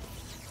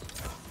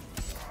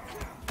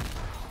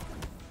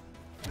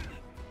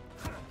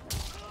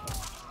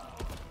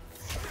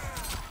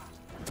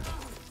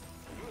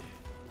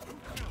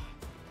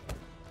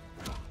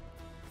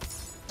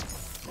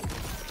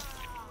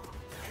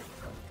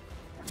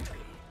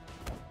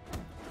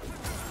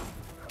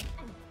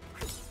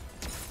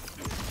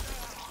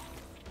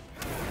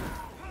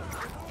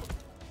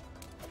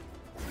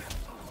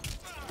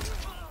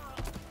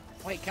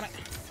 Wait, can I?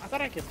 I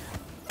thought I could.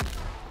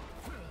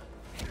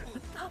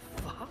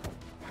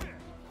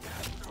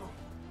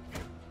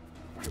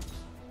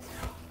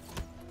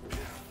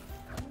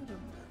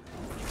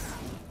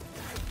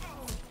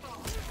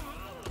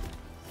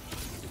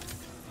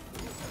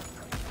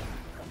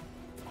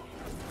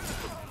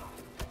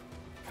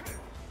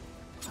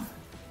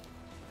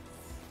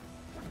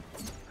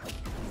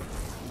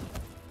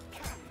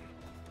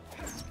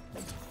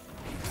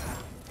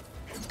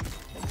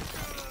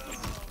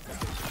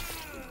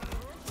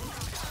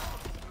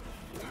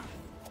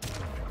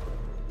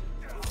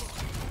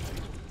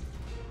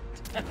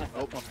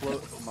 my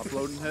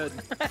floating head.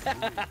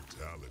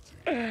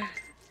 Brutality.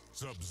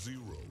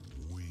 Sub-Zero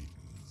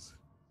wins.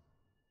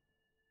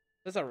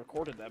 Says I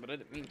recorded that, but I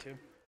didn't mean to.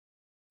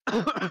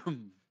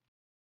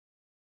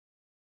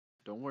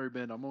 Don't worry,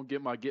 Ben. I'm gonna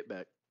get my get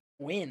back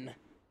When?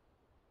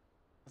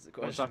 That's the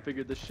once question. I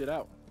figured this shit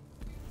out.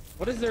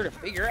 What is there to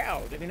figure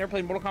out? Have you never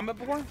played Mortal Kombat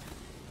before?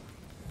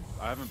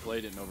 I haven't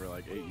played it in over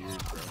like 8 years,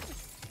 bro.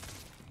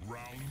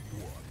 Round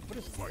one. What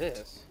is Fight.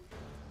 this?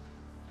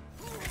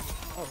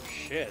 Oh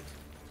shit.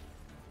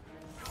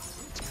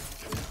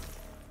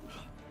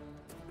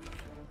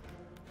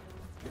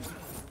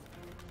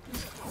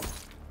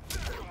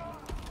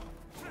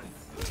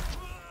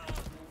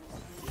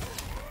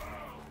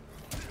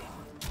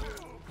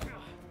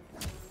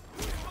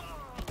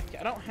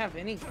 I don't have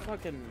any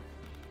fucking...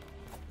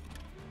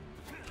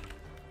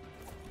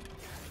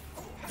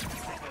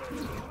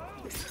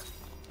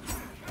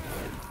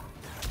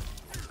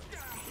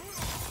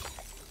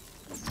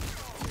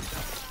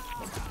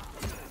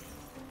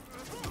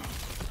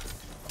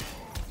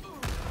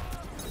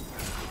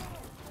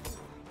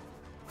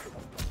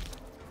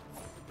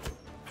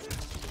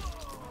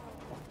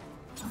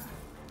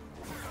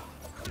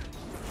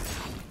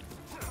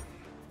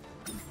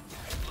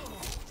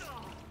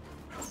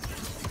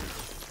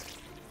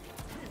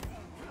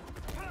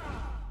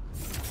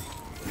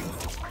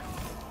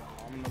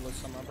 I'm gonna look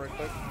some up right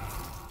quick.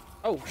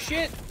 Oh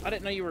shit! I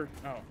didn't know you were.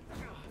 Oh.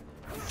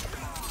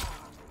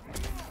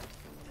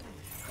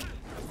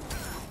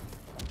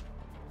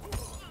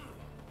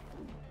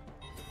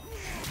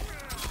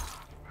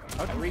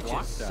 How'd I you reach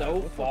block it that? so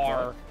What the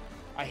far. fuck?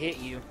 I hit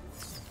you.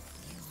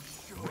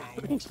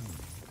 Round two.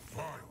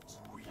 Fight.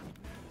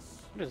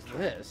 What is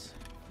this?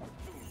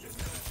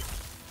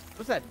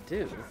 What's that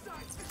do?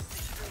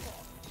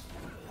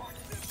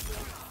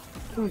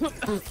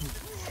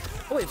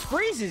 Oh, it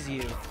freezes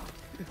you.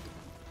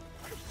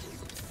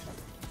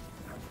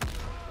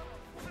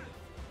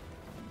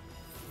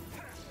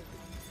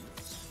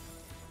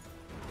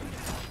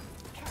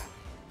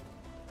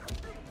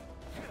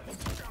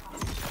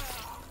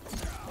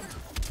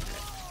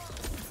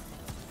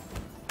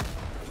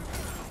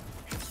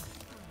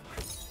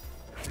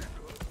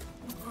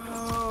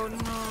 Oh no!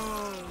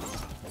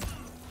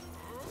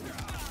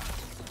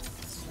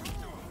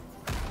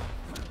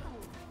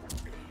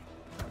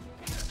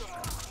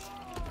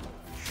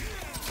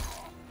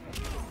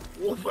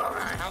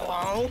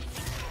 Hello?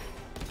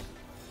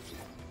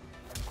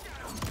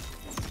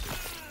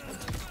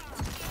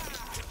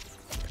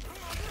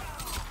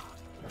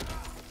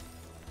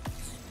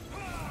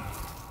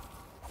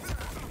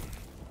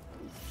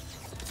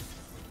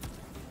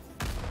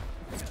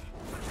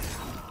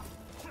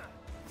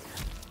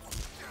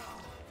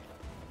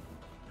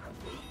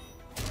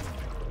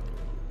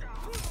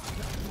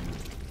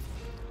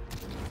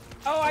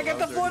 Oh, I got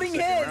the was already floating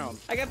second head. round.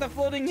 I got the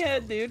floating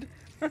head, dude.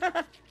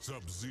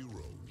 Sub-Zero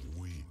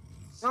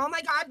wins. Oh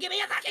my god, give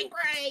me a fucking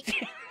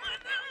break!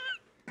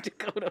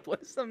 Dakota,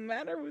 what's the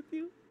matter with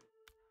you?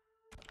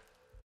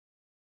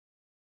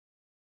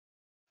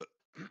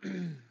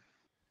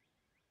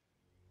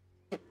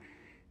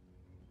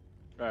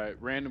 Alright,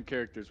 random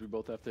characters. We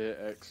both have to hit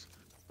X.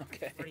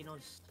 Okay. Already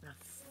knows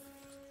stuff.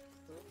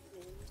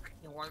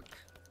 You work.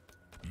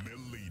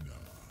 Melina.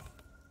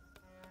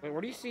 Wait,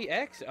 where do you see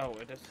X? Oh,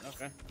 it does.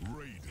 Okay.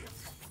 Raiden.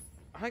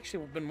 I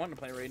actually been wanting to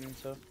play Raiden,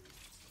 so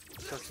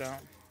it works out.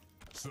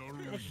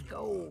 Serena. Let's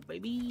go,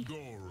 baby.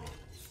 Goro.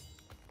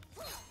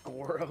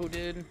 Goro,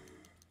 dude.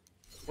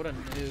 What a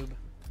noob.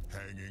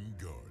 Hanging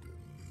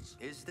Gardens.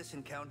 Is this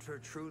encounter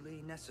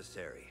truly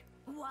necessary?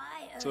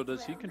 Why, So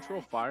does he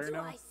control fire do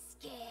now? I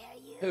scare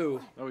you?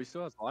 Who? Oh, he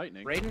still has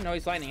lightning. Raiden? No,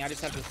 he's lightning. I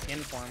just have the skin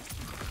for him.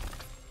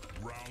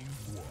 Round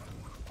one.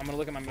 I'm gonna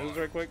look at my moves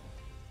right quick.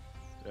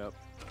 Yep.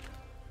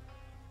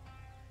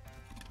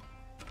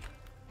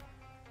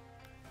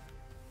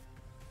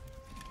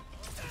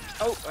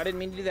 Oh, I didn't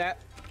mean to do that.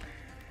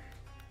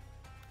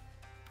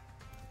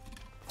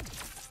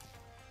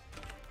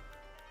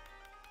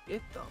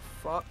 Get the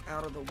fuck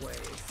out of the way.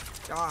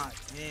 God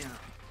damn.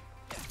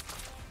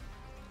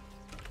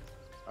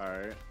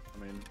 Alright. I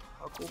mean,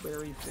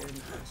 Huckleberry Finn,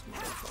 this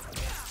motherfucker.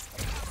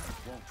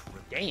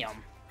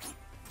 Damn.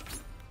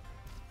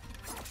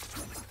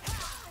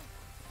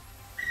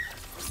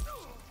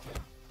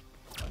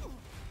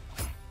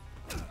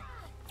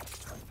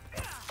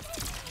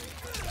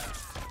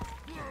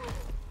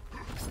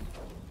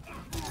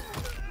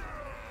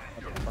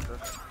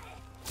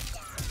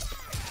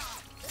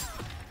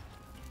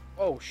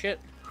 Oh shit.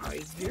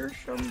 I hear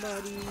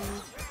somebody.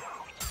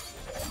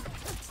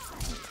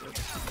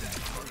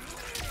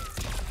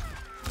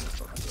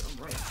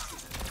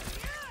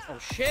 Oh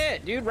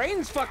shit, dude.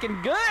 Raiden's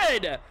fucking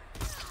good.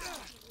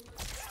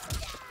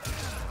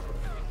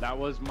 that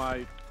was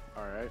my.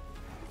 Alright.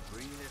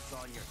 Bring this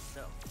on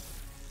yourself.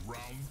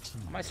 Round two.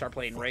 I might start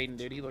playing Raiden,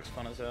 dude. He looks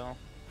fun as hell.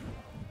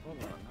 Hold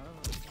on.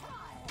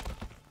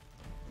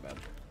 Bad.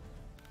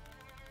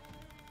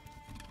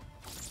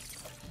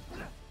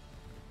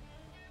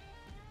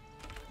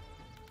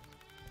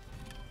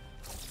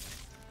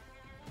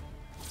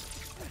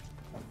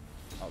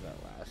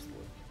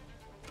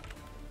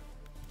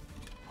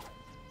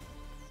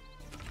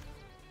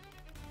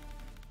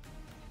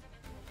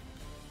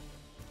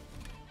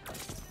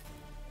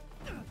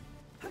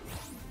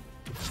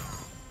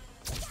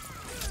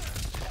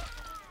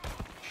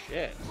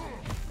 shit.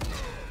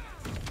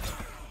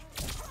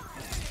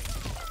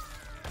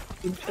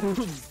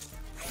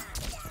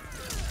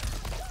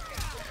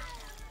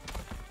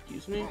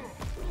 Excuse me?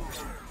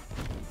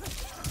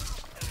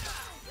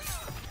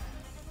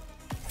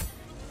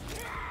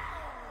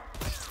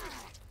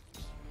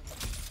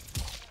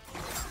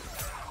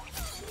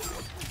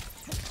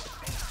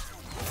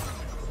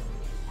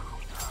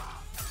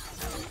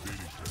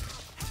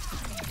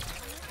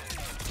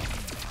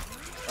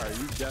 Alright,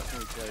 you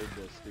definitely played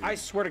this, dude. I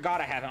swear to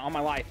God I haven't, all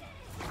my life.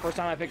 First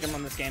time I picked him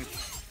on this game.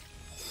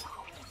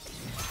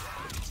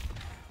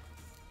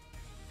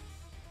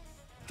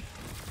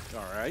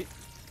 Alright.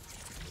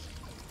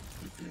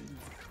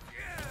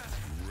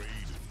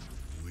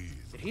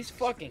 Dude, he's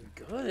fucking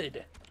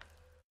good.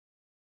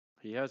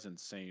 He has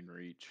insane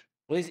reach.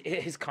 Well,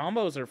 his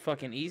combos are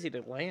fucking easy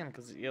to land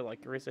because, yeah, like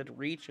I said,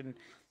 reach, and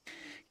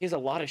he has a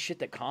lot of shit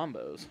that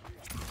combos.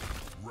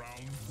 Round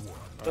one.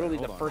 Literally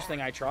hold the on. first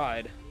thing I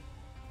tried.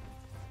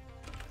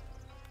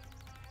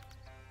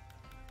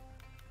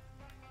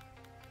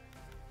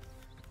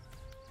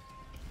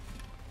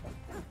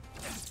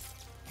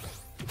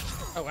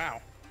 Oh,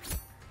 wow.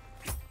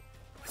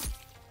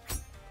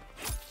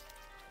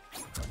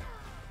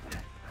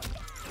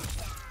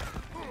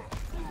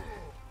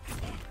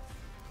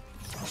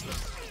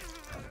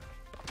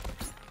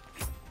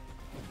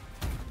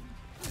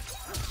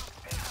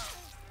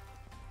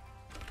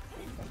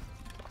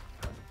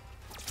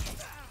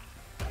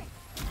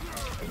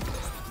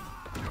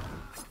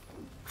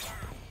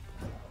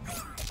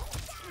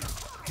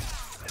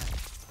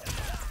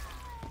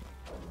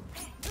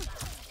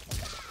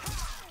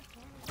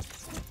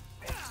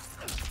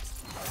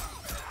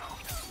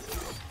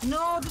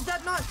 No, did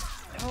that not?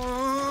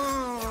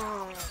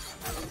 Oh.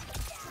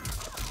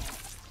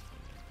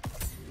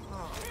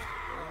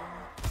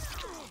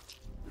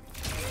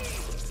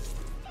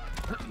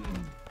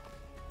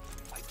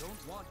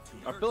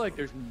 I feel like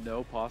there's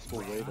no possible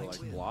way to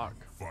like block.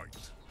 Fight.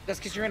 That's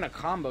because you're in a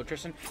combo,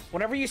 Tristan.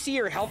 Whenever you see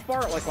your health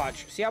bar, like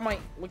watch, see how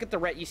look at the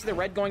red. You see the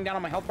red going down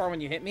on my health bar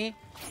when you hit me,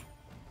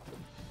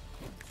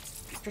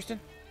 Tristan.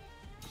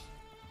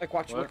 Like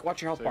watch, What?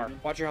 watch your health Say bar.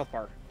 again? Watch your health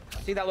bar.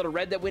 See that little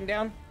red that went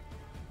down?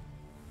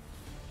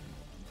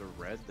 The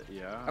red,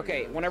 yeah.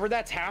 Okay, yeah. whenever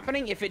that's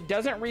happening, if it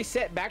doesn't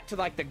reset back to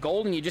like the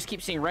gold and you just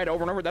keep seeing red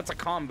over and over, that's a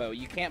combo.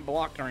 You can't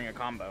block during a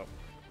combo.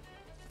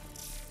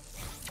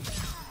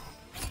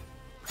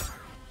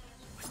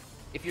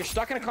 If you're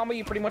stuck in a combo,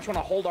 you pretty much want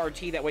to hold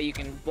RT, that way you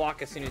can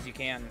block as soon as you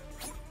can.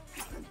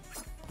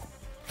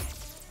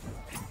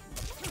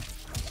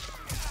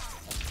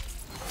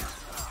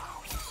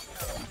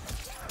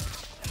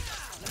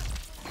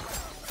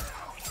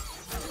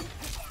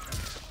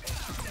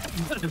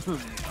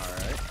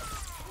 Alright.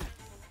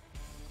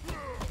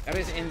 That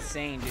is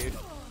insane, dude.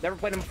 Never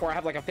played him before. I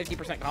have like a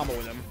 50% combo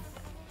with him.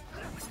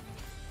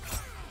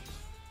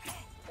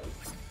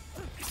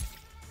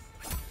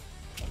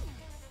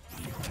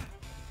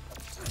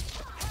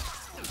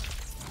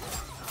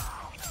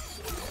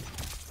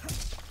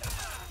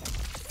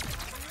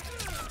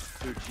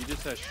 Dude, she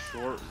just has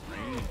short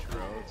range,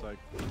 bro. It's like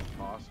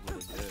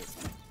impossible to get.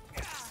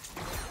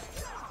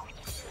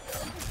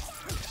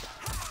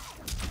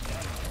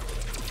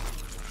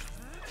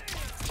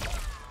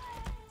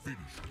 Finish.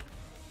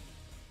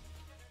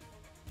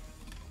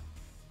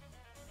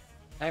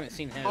 I haven't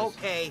seen his.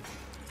 Okay.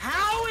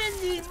 How in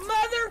the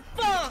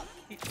motherfuck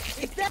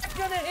is that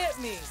gonna hit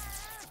me?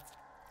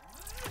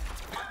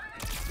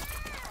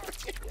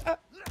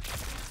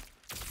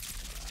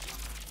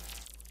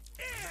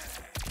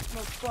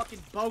 Most fucking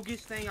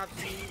bogus thing I've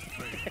seen.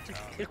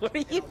 What are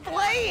you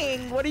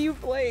playing? What are you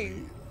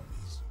playing?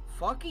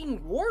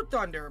 Fucking War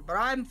Thunder, but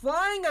I'm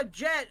flying a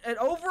jet at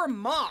over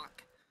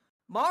Mach.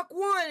 Mach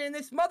 1, and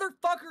this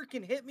motherfucker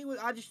can hit me with.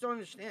 I just don't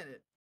understand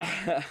it.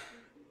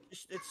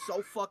 It's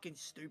so fucking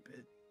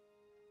stupid.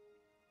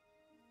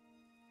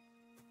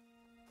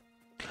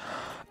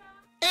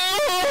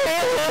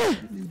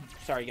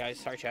 Sorry, guys.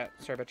 Sorry, chat.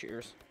 Sorry about your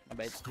ears. My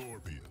bad.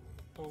 Scorpion.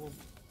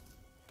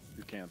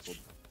 You're canceled.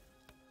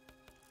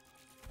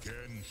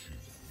 Kenshi.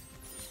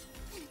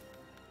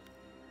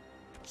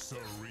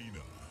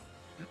 Serena.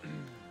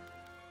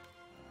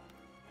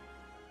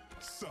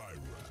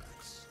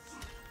 Cyrax.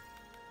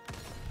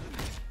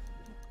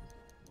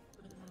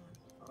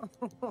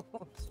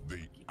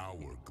 The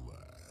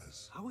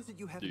Hourglass. How is it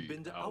you haven't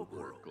been to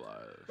Outworld?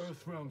 Hourglass.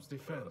 Earthrealm's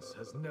defense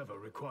has never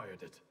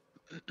required it.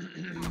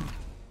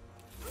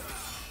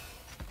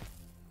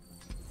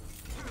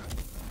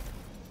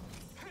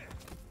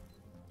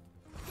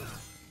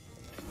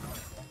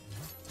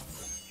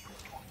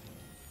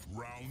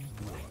 Round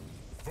one.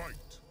 Fight.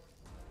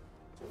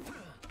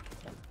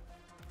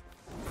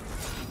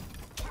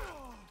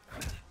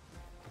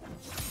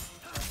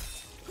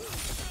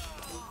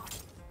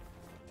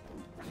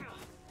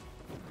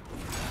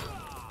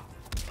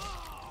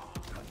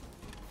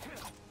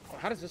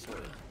 How does this work?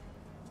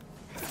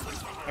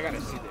 I gotta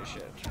see this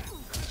shit.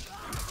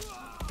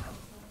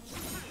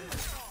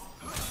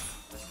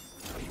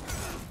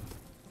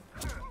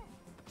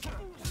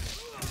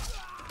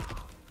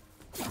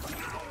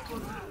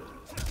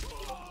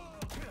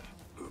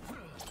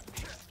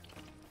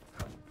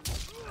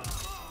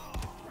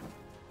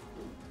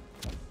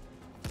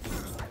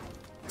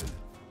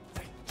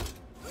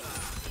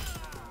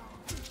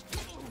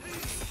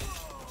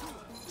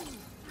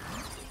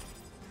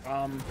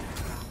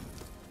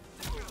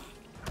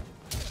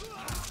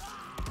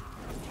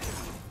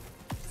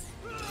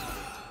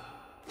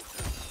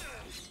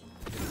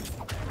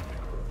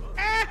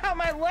 Ow,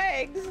 my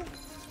legs!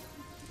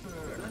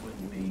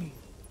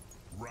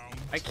 Round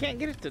I can't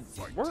get it to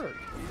work.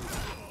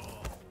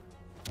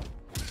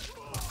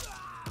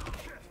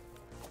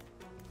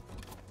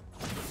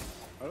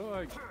 How do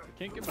I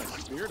can't get my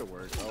spear to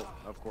work. Oh,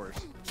 of course.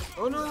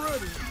 Oh no,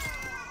 ready.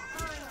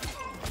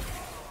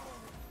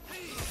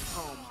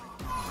 Oh my.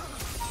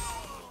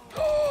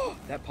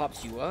 That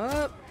pops you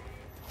up.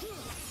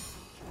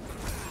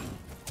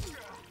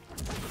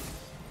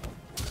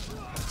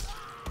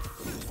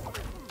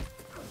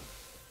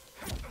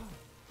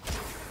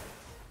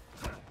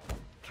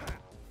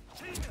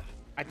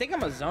 I think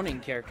I'm a zoning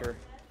character.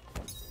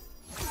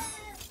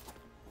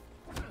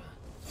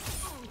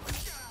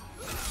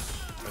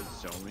 A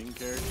zoning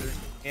character?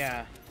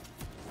 Yeah.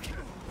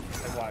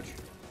 Hey, watch.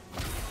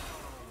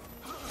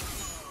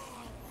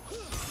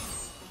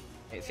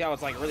 Hey, see how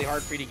it's like really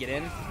hard for you to get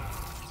in?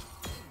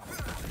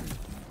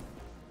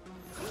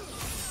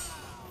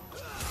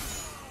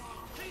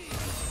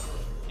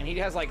 And he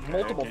has like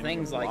multiple can't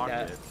things even like block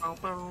that. it. I smell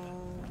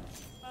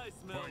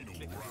final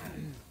victory.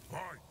 round.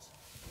 Fight.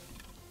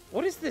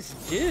 What does this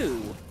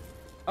do?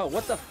 Oh,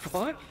 what the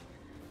fuck?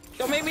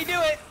 Don't make me do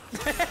it!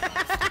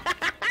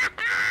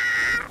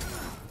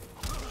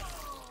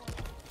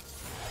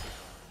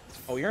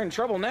 Oh, you're in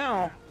trouble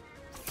now.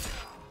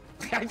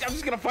 I'm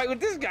just gonna fight with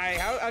this guy.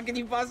 How can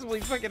you possibly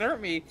fucking hurt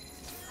me?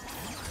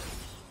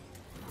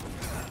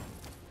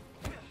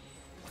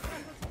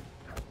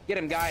 Get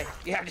him, guy.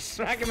 Yeah, just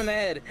smack him in the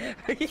head.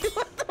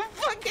 What the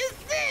fuck is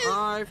this?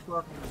 I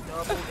fucking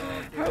double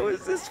dog. How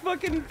is this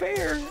fucking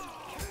fair?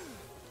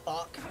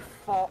 Fuck.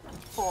 Fuck.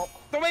 Fuck.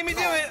 Don't make me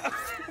do it!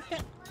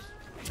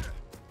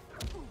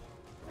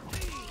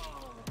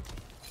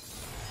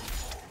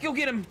 Go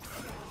get him,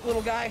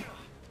 little guy.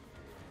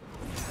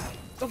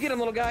 Go get him,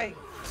 little guy.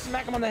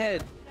 Smack him on the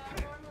head.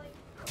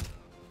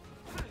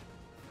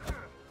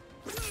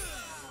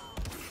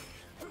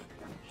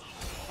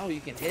 Oh, you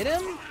can hit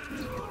him?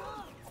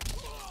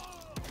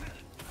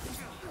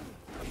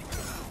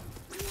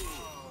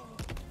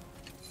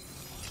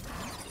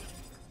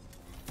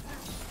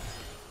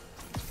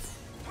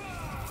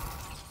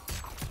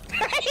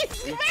 He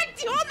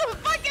smacked you on the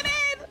fucking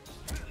head!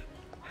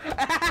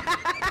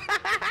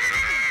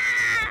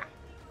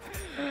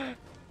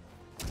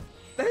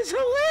 That is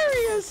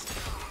hilarious!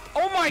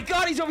 Oh my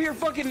god, he's over here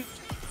fucking...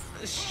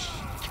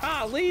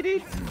 Golly,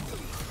 dude.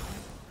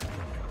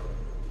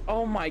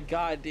 Oh my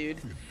god,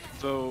 dude.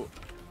 So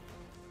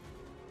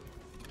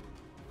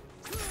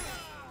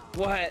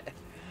What?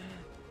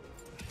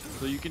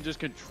 so you can just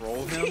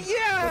control him?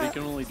 Yeah. But he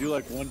can only do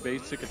like one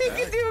basic He attack?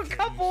 can do a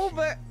couple,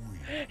 but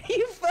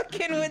he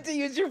fucking went to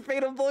use your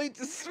fatal blow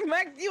to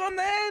smack you on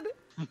the head.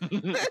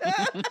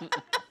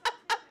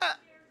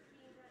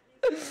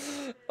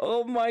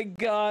 Oh my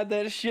god,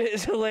 that shit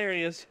is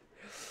hilarious.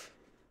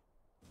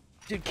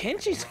 Dude,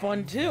 Kenshi's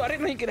fun too. I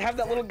didn't know you could have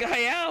that little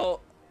guy out.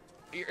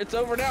 It's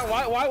over now.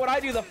 Why would I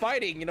do the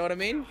fighting? You know what I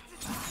mean?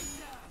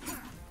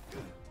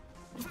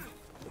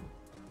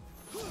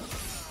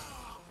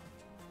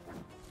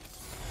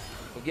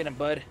 Go get him,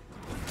 bud.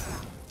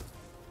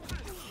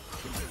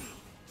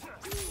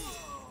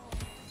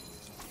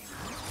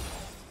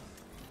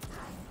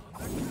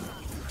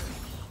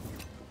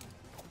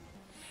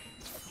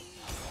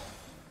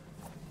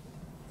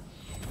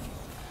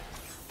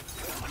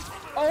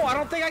 Oh, I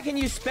don't think I can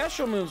use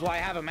special moves while I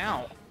have him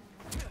out.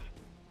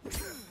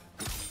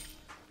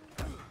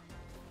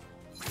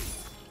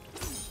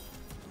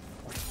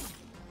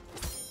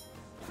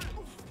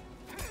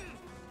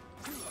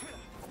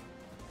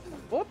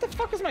 What the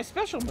fuck is my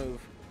special move?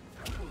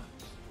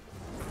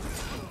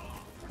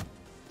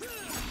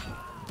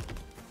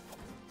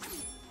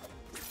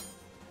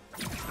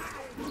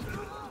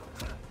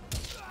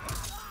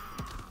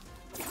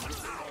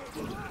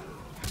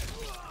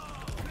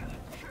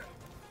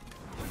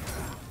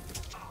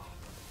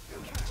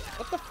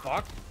 What the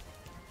fuck?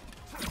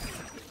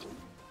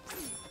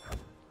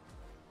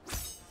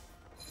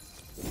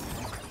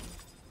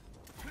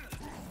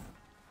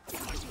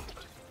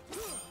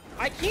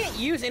 I can't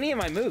use any of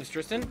my moves,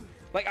 Tristan.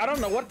 Like, I don't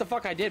know what the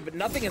fuck I did, but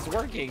nothing is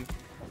working.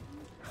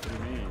 What do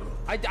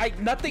you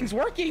mean? Nothing's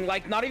working.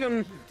 Like, not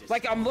even,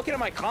 like, I'm looking at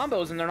my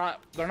combos and they're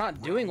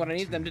not doing what I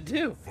need them to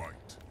do.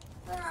 Fight.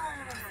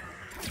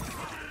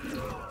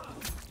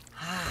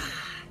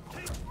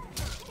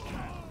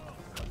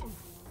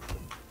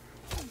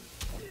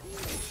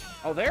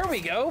 Oh, there we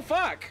go.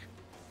 Fuck.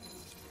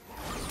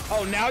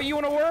 Oh, now you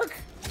want to work?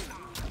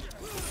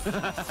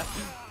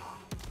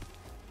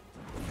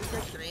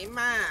 Victory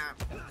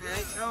map.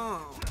 Let's go.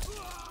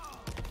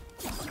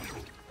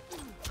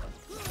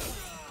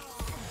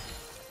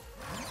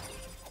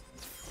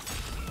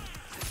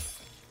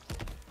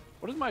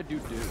 What does my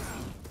dude do?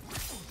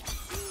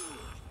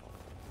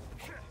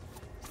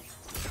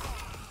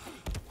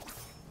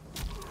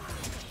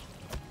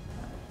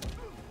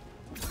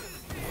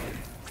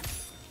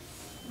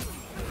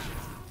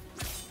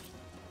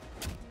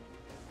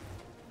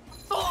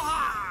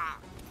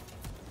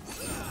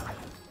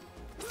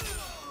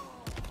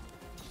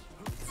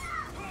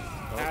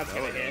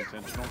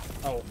 Sentinel.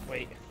 Oh,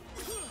 wait.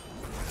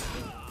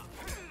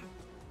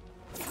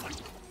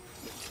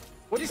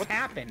 What just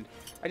happened?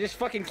 I just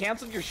fucking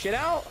canceled your shit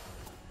out?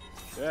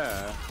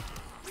 Yeah.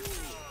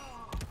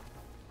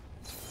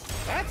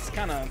 That's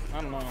kind of,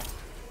 I don't know.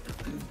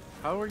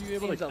 How are you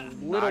able Seems to a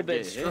little not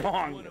bit get hit?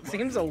 strong.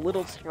 Seems a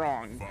little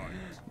strong.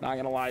 Not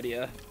gonna lie to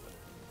you.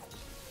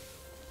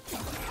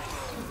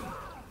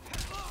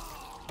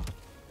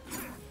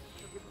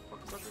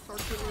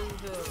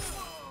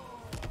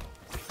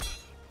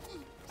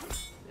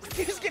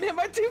 You're just getting hit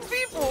by 2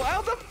 people.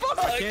 How the fuck?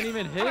 I can't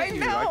even hit I you.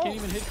 know. I can't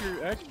even hit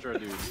your extra,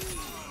 dude.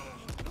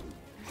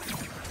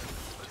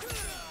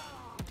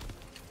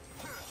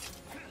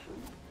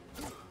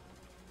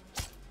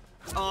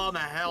 Oh, the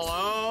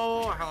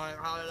hello.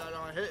 How did I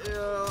not hit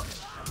you?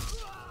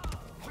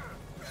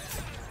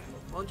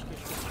 Punch kick.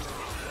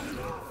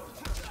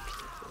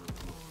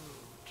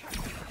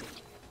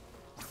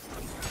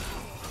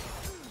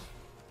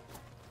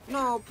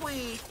 No,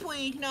 please,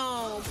 please,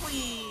 no,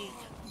 please.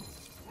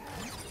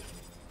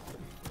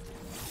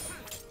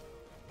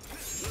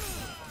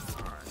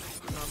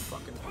 I'm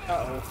fucking.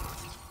 Uh-oh.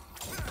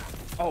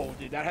 Oh,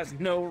 dude, that has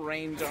no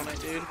range on it,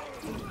 dude.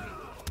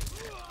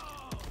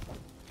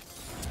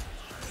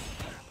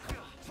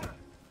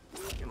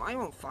 Am I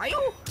on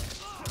file?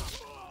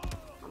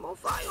 I'm on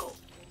file.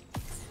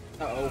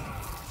 Uh-oh.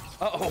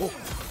 Uh-oh.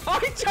 Oh,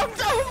 he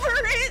jumped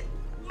over it!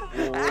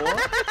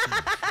 What?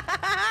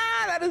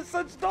 That is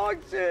such dog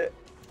shit.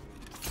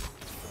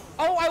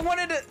 Oh, I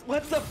wanted to...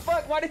 What the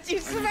fuck? Why did you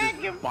smack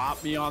him?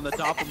 Bop me on the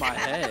top of my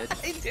head.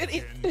 He did.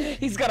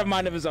 He's got a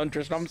mind of his own,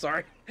 Tristan. I'm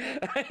sorry.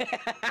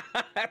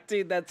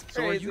 Dude, that's crazy.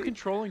 So are you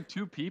controlling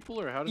 2 people,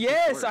 or how does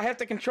Yes, this work? I have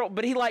to control...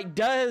 But he, like,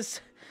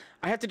 does...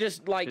 I have to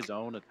just, like... His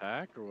own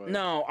attack, or what?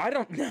 No, I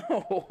don't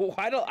know.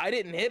 I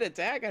didn't hit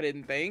attack, I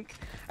didn't think.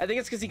 I think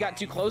it's because he got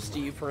too close to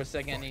you for a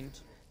second. And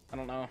I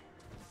don't know.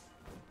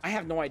 I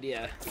have no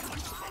idea.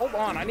 Hold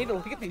on, I need to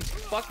look at these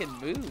fucking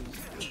moves.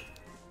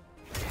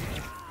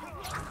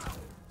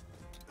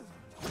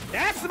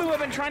 That's the move I've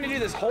been trying to do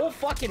this whole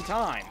fucking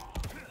time.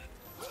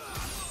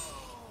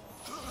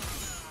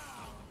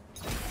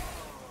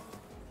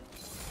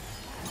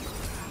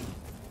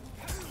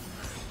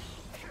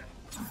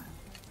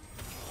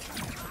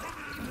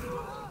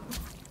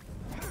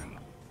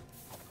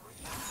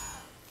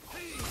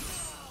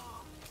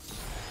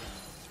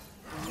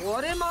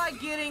 What am I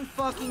getting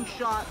fucking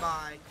shot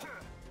by?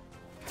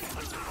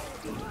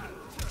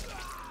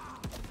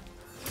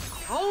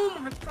 Oh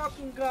my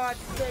fucking god,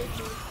 save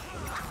me.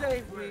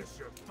 Save me.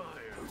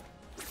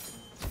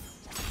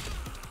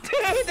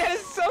 Dude, that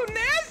is so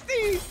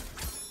nasty!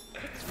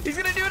 He's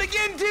gonna do it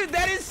again, dude!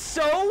 That is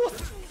so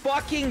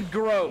fucking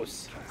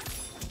gross.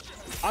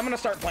 I'm gonna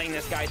start playing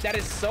this guy. That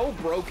is so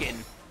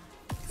broken.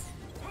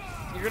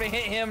 You're gonna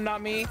hit him,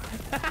 not me.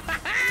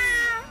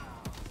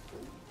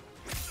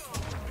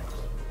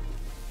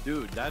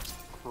 Dude, that's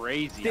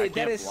crazy. Dude,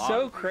 that is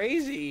so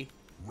crazy.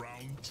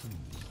 Round 2.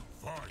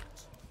 Fight.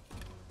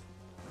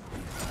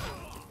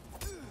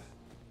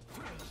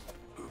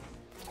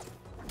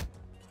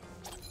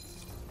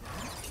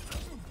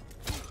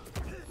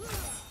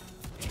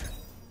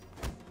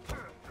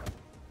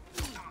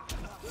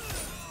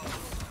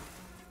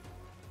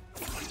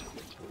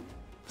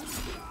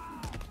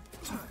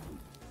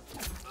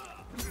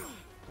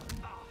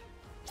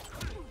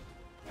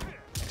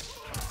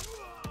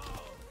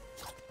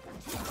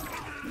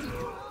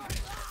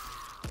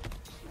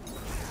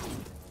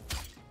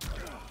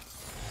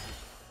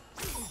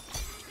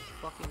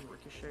 Fucking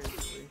ricochet.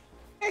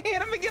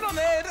 Hit him again on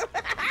the head.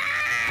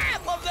 I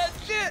love that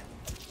shit.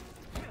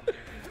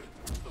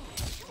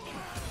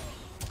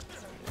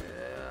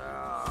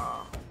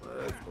 Yeah.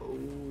 Let's go.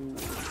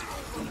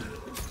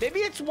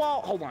 Maybe it's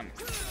wall. Hold on.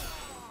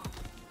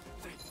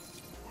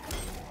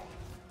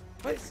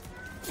 What is...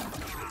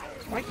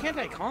 Why can't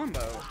I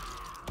combo?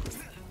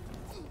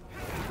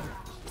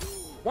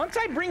 Once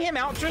I bring him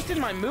out, Tristan,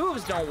 my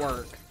moves don't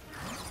work.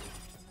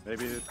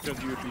 Maybe it's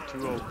because you would be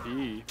too OP.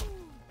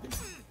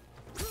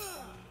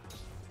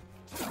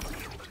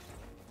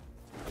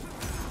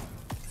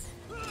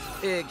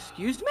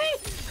 Excuse me?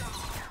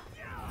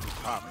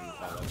 Ah, man,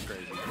 oh, that's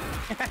crazy.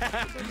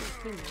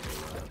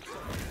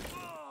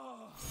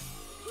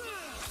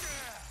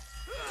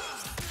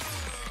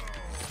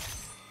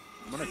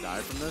 I'm gonna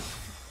die from this.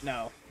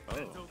 No. Oh.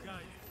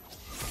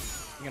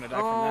 I'm gonna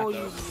die Oh, from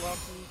you that, though.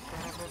 lucky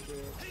son of a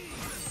bitch.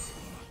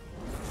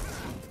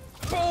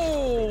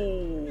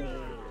 Boom!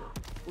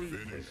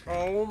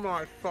 Oh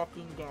my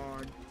fucking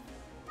god.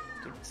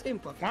 Dude, same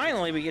fucking.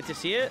 Finally, we get to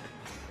see it.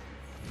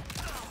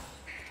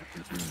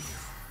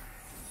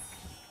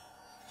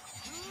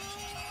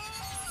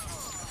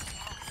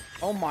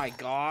 Oh my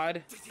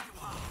god.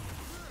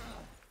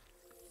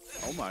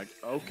 Oh my.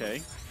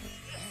 Okay.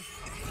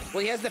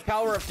 Well, he has the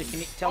power of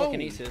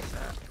telekinesis.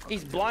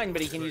 He's blind,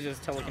 but he can use his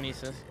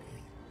telekinesis.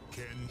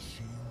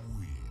 Kenshin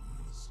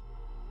wins.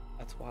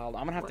 That's wild.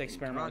 I'm gonna have to What in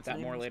experiment with God's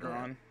that more name is later that?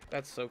 on.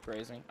 That's so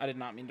crazy. I did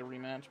not mean to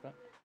rematch, but...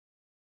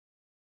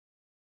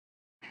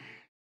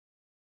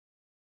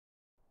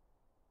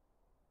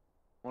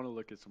 I want to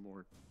look at some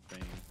more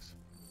things.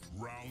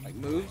 Round Like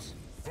moves?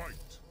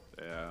 fight.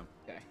 Yeah.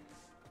 Okay.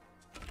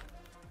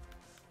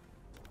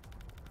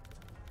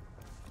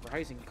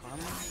 Rising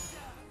Karma?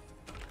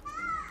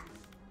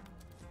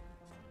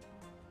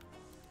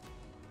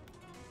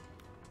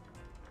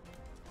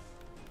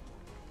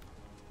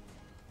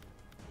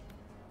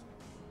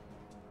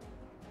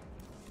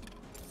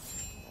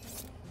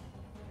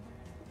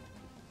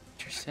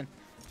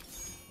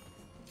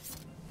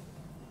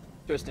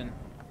 Tristan.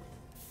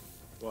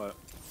 What?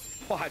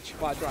 Watch.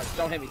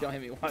 Don't hit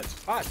me. Watch.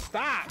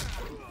 Stop.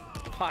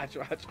 Watch.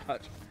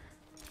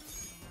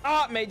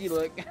 Oh, made you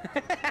look.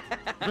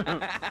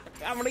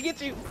 I'm gonna get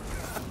you.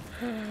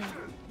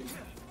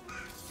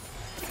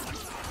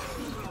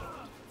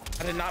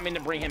 I did not mean to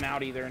bring him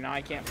out either. Now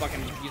I can't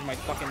fucking use my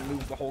fucking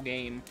moves the whole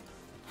game.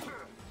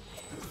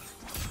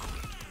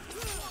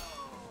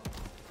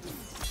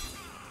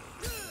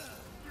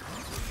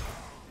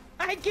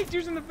 I kicked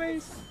yours in the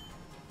face.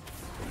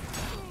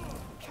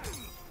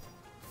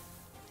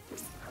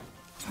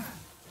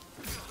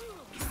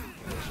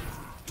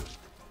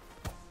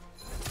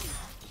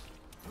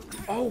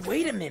 Oh,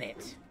 wait a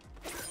minute.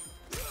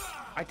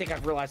 I think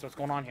I've realized what's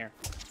going on here.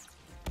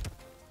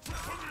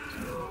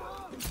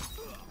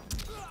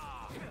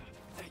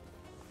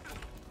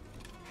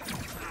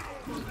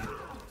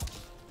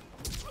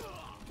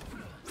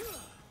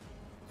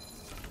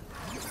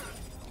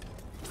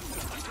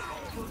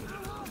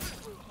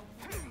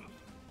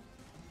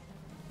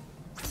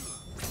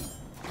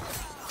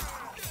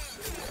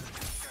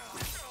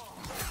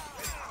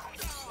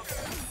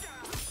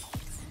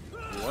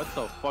 What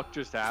the fuck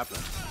just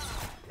happened?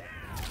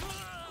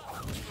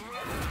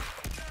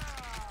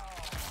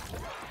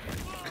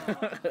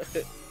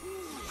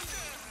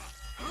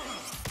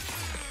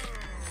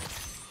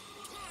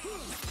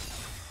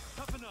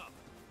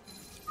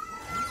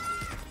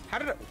 How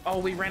did it? Oh,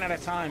 we ran out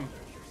of time.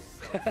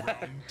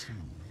 Round two,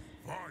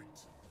 fight.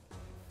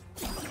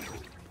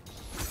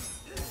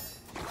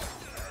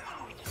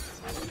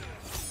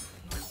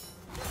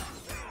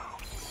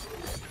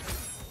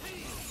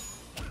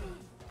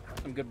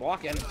 Some good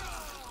blocking.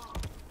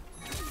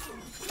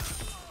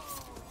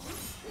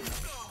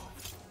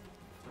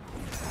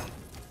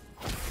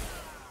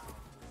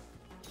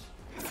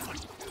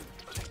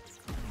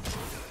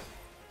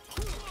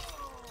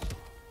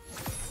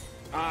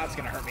 Ah, it's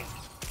gonna hurt me.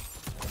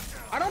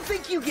 I don't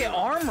think you get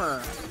armor.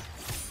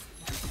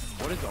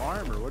 What is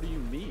armor? What do you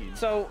mean?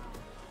 So,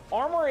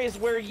 armor is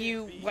where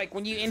you, like,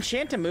 when you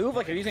enchant a move,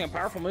 like you're using a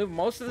powerful move,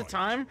 most of the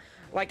time,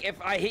 like,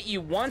 if I hit you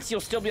once,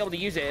 you'll still be able to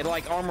use it. It'll,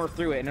 like, armor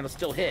through it, and it'll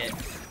still hit.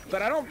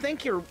 But I don't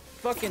think your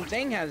fucking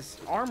thing has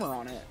armor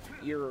on it.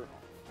 Your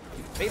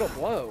fatal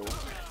blow.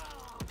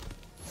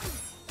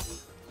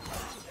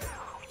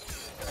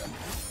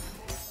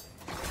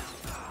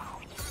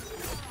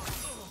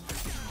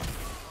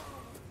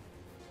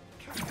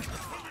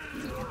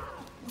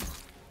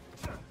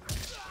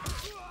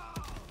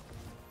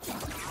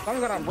 As long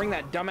as I don't bring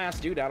that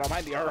dumbass dude out, I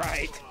might be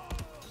alright.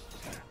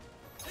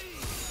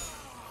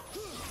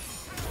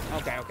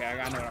 Okay,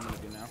 I know what I'm gonna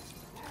do now.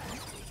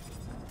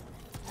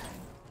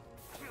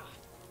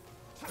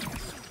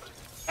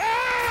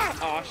 Ah!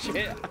 Oh,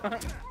 shit.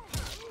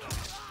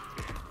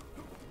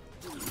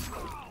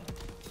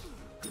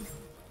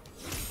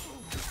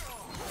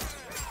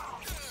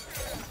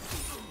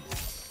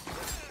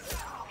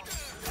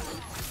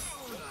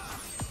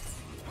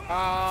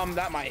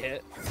 That might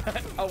hit.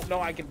 Oh,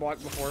 no, I can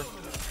block before.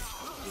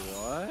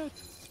 What?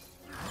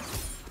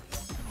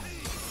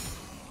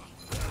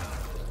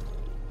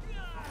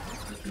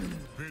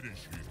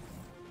 Finish him.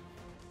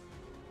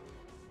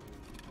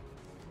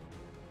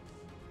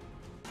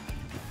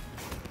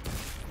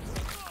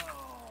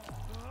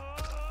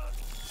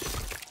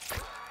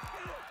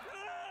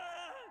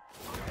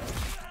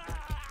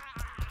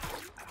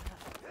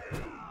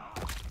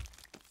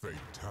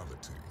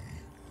 Fatality.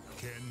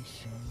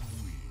 Kenshi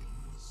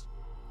wins.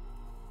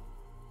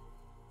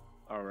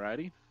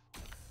 Alrighty.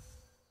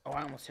 Oh,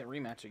 I almost hit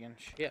rematch again.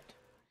 Shit.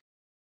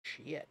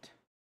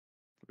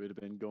 We'd have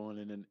been going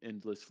in an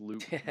endless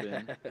loop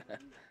then.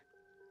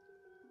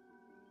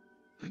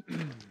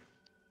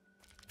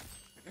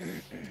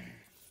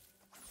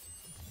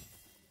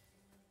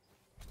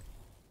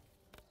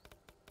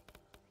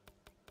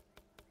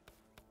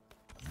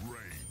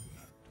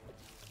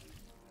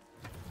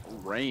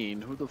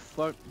 Rain? Who the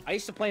fuck? I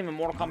used to play him in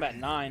Mortal Kombat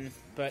 9,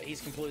 but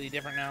he's completely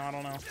different now. I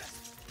don't know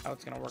how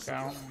it's gonna work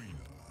out.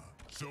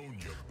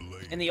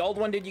 In the old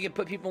one, dude, you could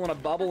put people in a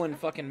bubble and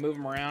fucking move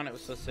them around. It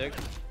was so sick.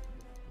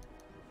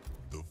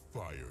 The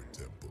Fire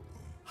Temple.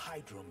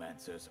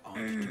 Hydromancers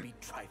aren't to be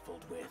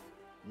trifled with.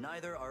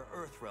 Neither are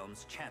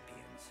Earthrealm's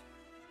champions.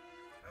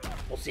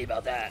 We'll see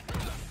about that.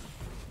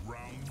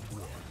 Round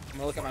one. I'm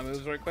gonna look at my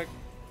moves right quick.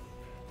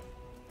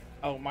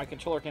 Oh, my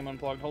controller came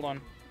unplugged. Hold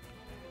on.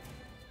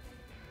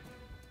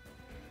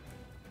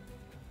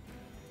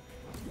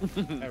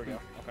 There we go.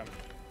 Okay.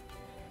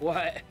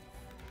 What?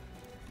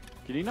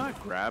 Can you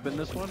not grab in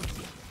this one?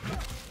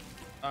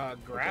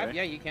 Grab? Okay.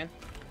 Yeah, you can.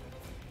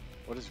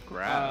 What is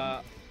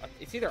grab?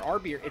 It's either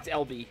RB or it's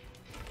LB.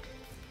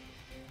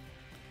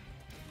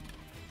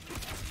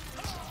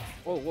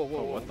 Whoa, whoa, whoa,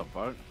 Oh, whoa. what the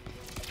fuck?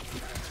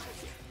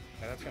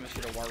 Yeah, that's gonna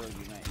shoot a Waru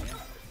Unite, man.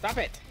 Stop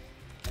it!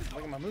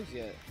 Look at my moves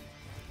yet.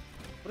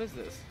 What is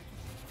this?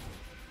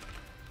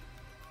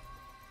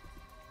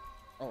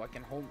 Oh, I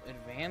can hold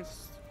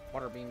advanced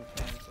water beam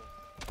cancel.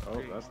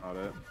 Oh, that's not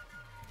it.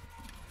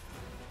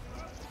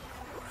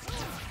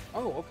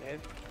 Oh, okay.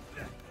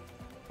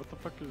 What the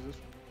fuck is this?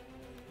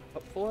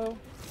 Upflow?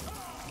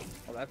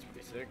 Oh, that's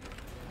pretty sick.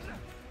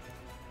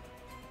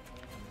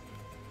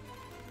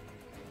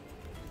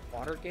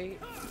 Watergate?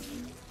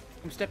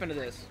 Come step into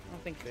this. I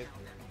don't think so.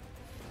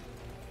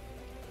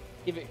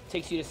 If it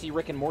takes you to see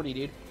Rick and Morty,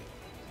 dude.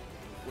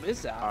 What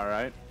is that?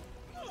 Alright.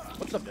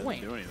 What's the Doesn't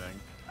point? do anything.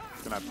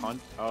 Can I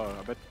punch? Oh,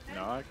 I bet.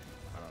 No, I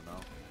don't know.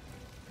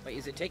 Wait,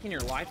 is it taking your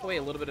life away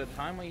a little bit of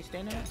time while you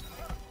stand there?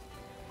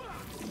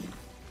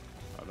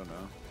 I don't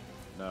know.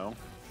 No.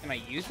 Can I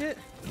use it?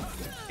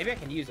 Maybe I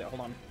can use it.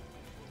 Hold on.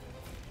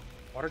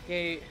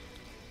 Watergate.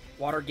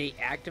 Watergate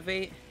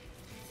activate.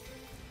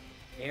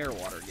 Air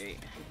Watergate.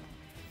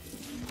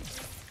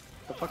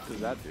 What the fuck does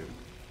that do?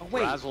 Oh,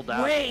 wait. Razzle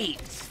dazzle. Wait!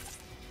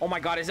 Oh my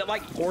god, is it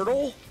like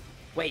Portal?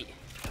 Wait.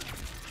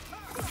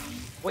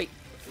 Wait.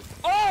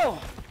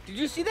 Oh! Did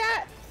you see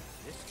that?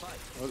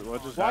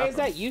 What just Why happened? is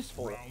that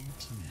useful? Round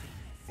 2.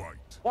 Fight.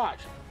 Watch.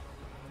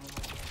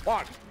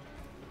 Watch.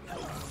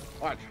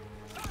 Watch.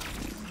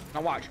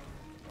 Now watch.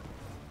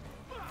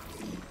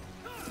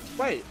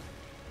 Wait.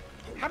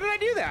 How did I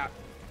do that?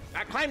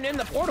 I climbed in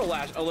the portal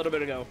a little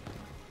bit ago.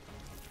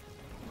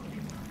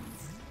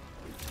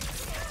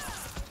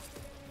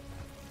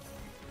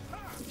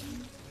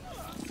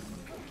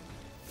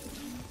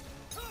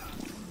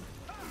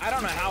 I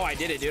don't know how I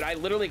did it, dude. I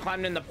literally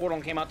climbed in the portal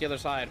and came out the other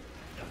side.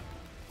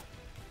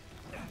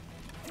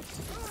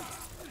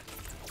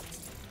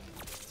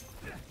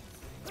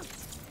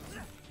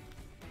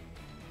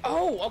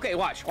 Oh, okay,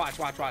 watch, watch,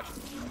 watch, watch.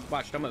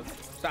 Watch, don't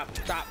move. Stop,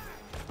 stop.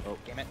 Oh,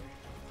 damn it.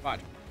 Watch.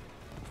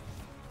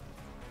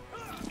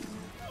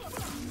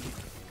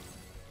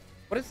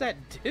 What does that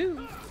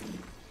do?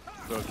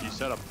 So if you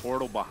set a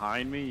portal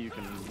behind me, you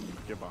can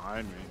get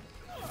behind me.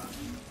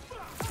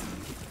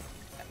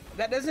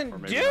 That doesn't Or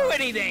do maybe not.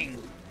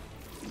 anything!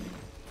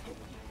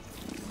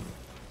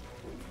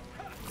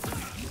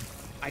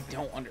 I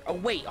don't oh,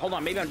 wait, hold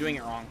on, maybe I'm doing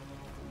it wrong.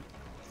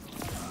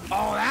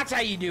 Oh, that's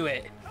how you do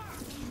it!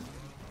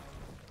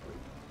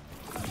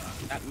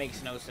 That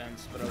makes no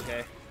sense, but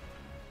okay.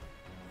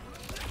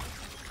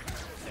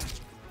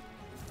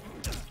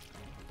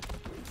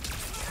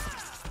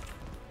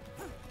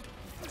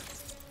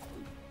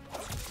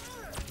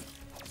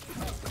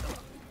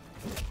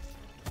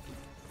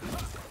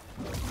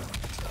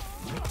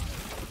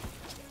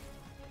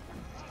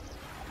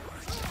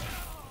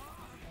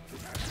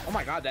 Oh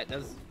my god, that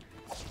does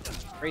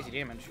crazy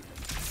damage.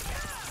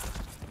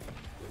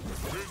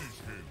 Finish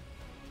him.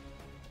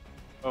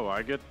 Oh,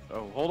 I get.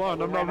 Oh, hold on,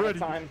 We're I'm not running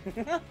ready. out of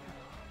time.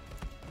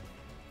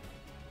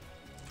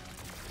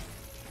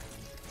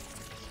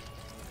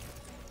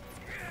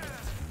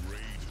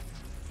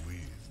 Raiden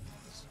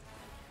wins.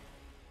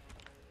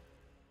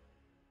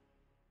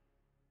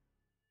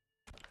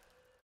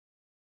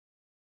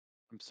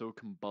 I'm so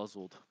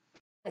combuzzled.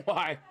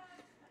 Why?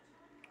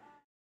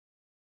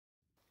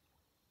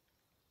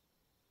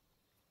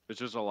 It's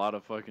just a lot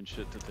of fucking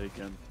shit to take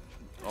in.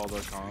 All the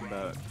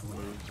combat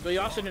moves. But you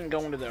also didn't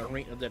go into the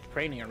arena, the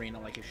training arena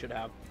like you should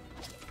have.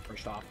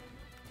 First off.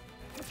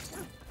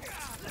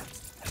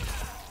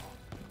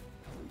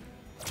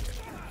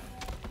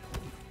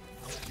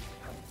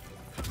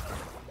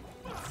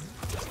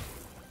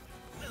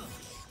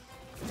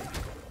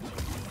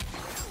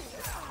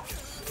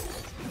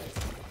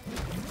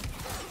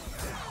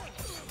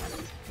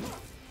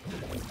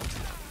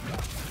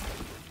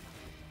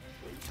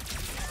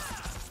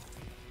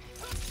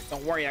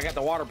 Don't worry, I got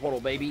the water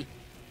portal, baby.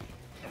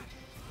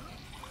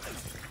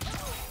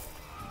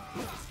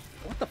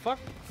 What the fuck?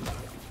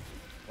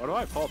 Why do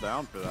I fall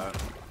down for that?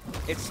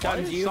 It Why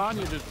stuns is you.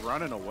 Sonya just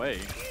running away?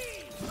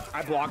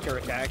 I blocked her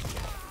attack.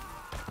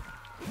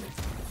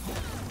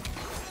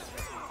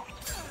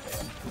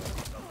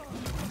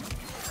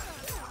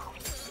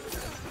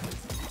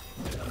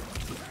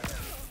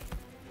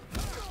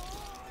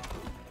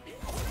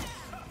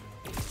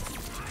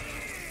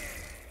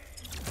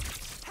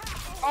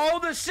 Oh,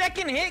 the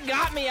second hit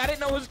got me. I didn't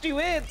know it was 2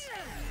 hits.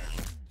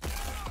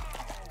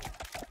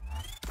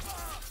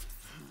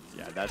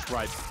 Yeah, that's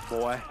right,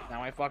 boy.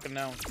 Now I fucking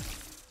know.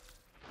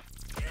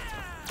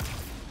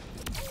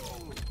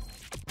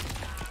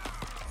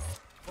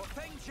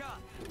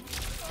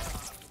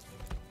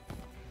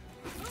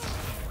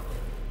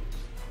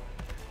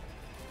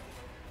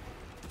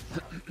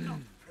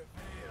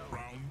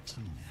 Round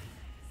 2.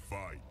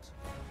 Fight.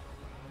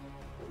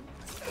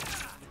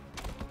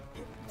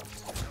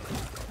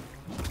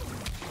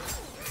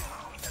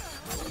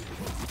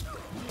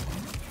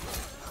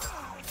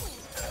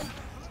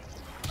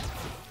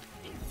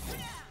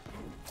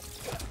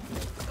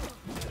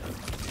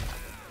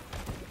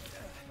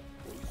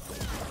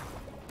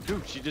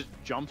 Dude, she just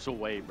jumps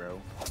away,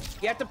 bro.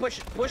 You have to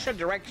push a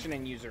direction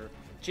and use her.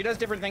 She does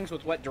different things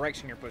with what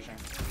direction you're pushing.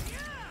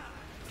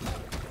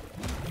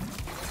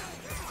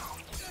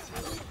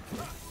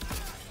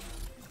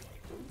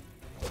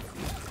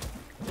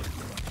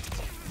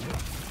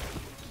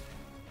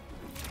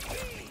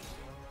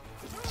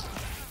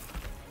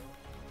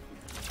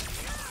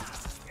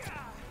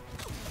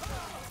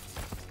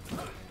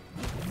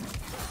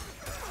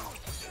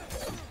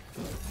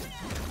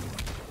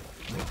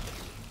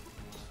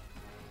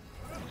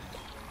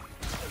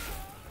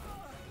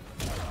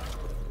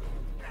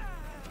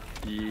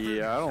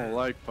 Yeah, I don't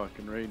like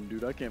fucking Raiden,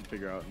 dude. I can't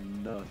figure out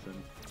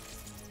nothing.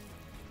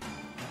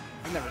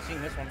 I've never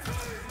seen this one.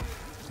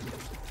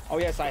 Oh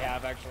yes, I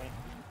have actually.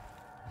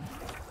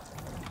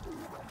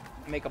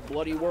 Make a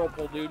bloody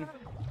whirlpool, dude.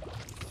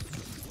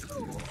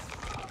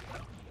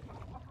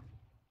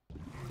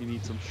 You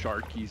need some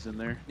sharkies in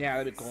there. Yeah,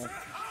 that'd be cool.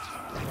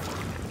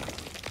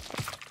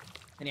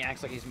 And he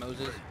acts like he's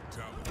Moses.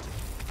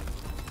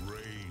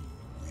 Rain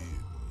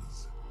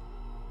wins.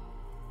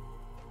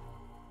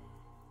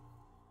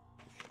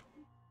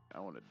 I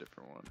want a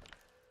different one.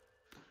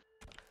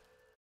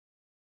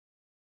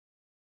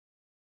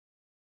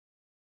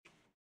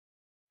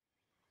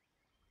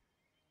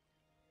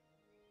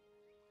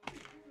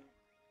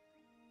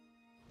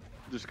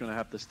 Just gonna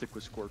have to stick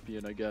with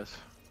Scorpion, I guess.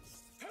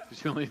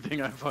 It's the only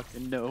thing I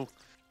fucking know.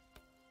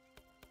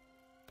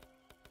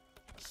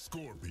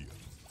 Scorpion.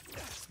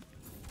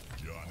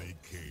 Johnny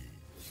Cage.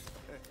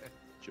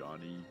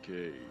 Johnny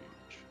Cage.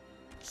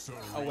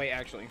 Oh wait,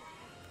 actually.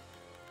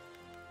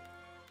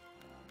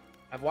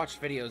 I've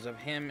watched videos of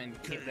him and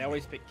they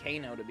always pick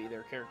Kano to be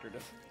their character.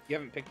 You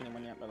haven't picked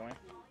anyone yet, by the way.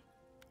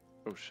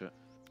 Oh shit.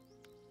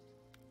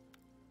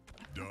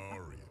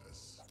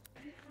 Darius.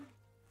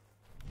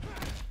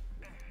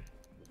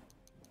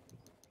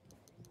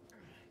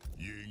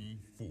 Ying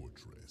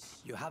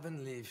Fortress. You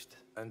haven't lived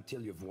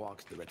until you've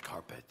walked the red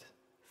carpet.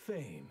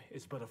 Fame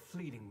is but a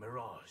fleeting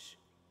mirage.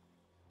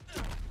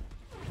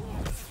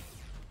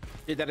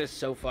 Dude, that is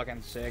so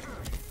fucking sick.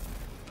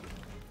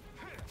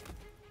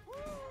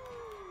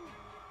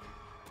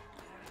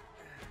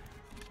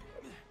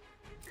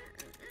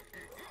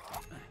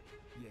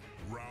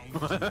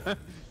 Round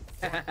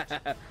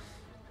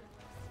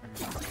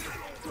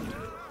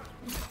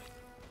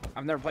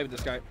I've never played with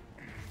this guy.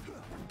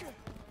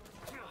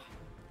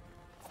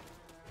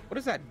 What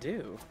does that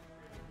do?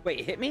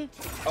 Wait, hit me?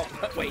 Oh,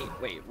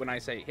 wait. When I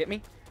say hit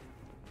me?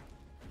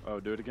 Oh,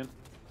 do it again?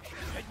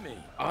 Hit me.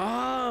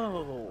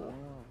 Oh.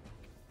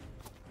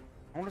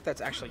 I wonder if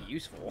that's actually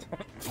useful.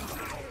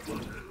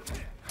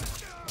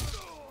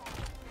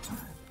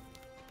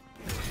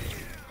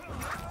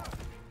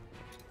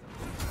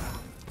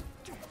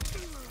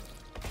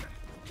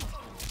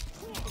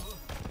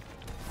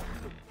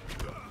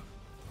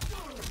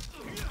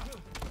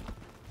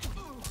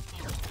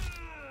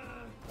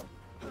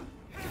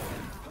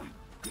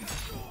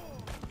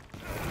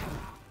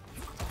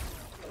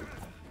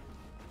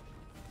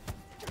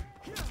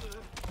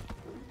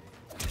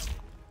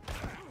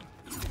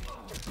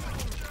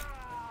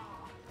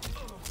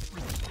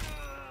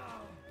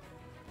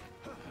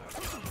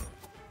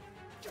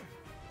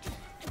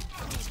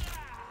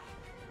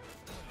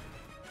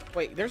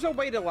 Wait, there's a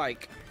way to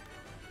like.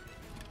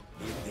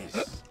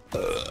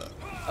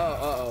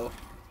 Oh.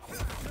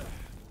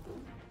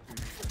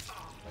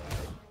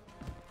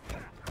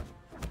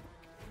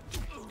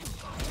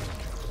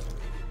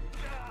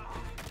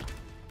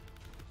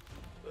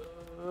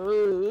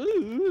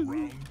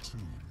 Round 2.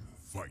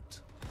 Fight.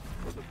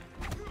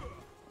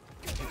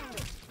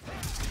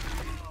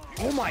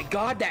 Oh my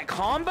god, that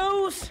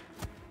combos?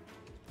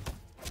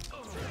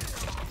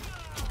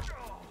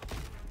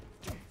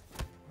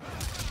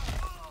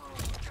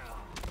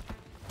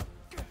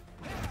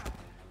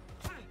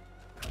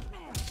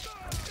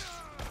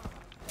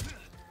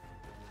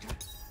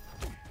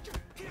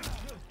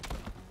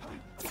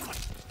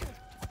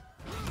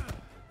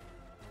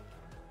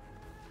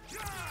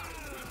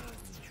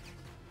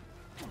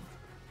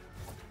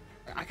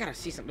 I gotta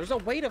see something. There's a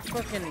way to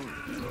fucking.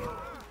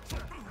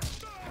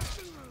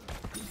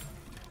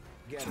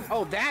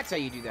 Oh, that's how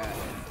you do that.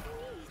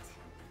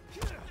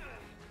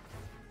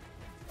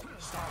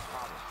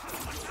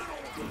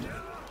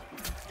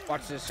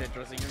 Watch this shit,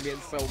 Jesse. You're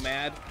getting so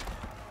mad.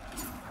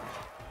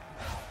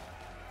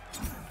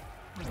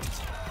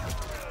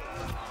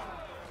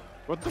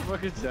 What the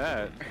fuck is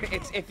that?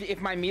 It's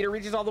if my meter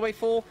reaches all the way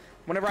full,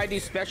 whenever I do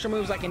special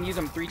moves, I can use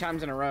them 3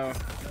 times in a row.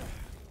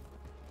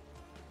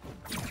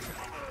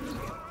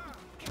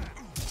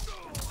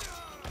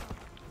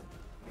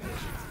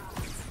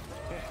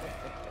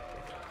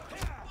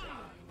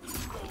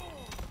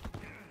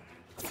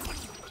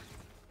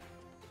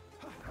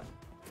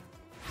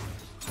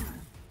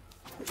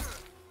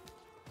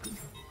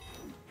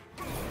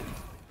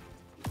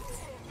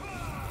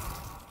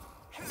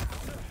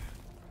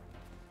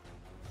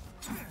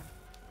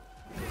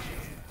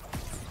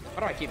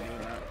 How do I keep doing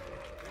that?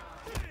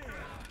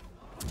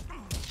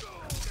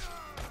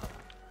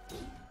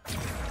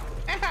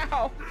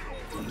 Ow!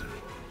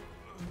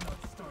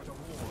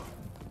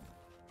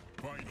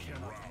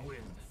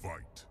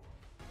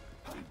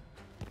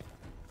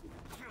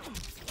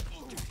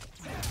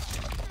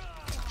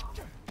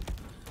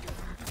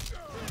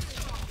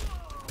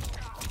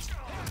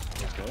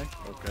 Okay,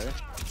 okay.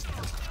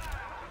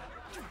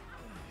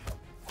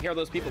 You hear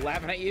those people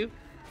laughing at you?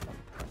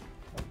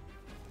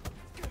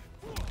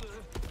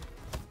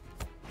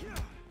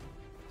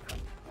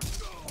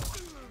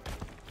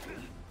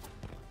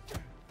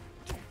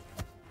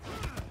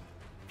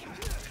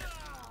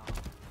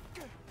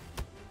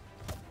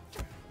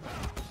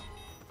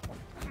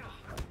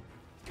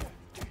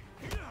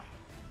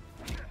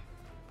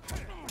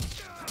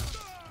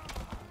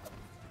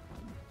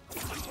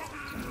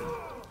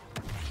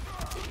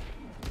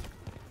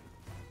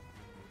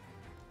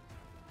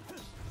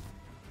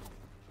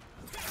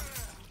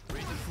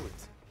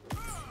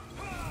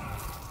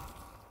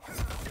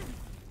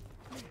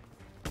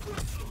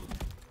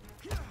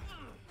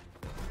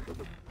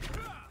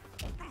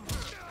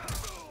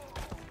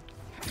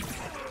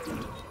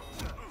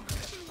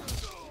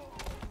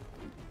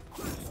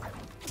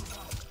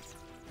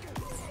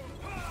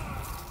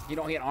 You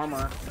don't hit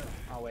armor.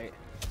 Oh wait,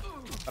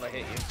 but I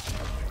hit you.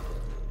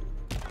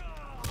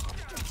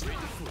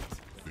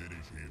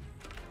 Finish him.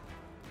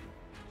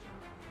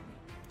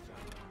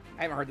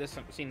 I haven't heard this,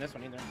 seen this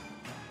one either.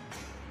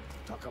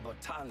 Talk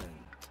about talent.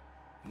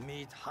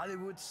 Meet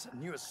Hollywood's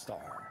newest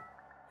star.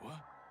 What?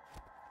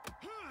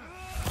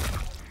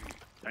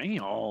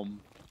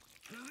 Damn.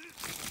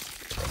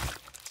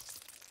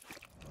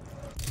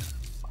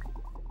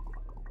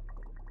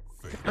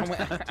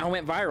 I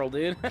went viral,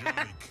 dude. Johnny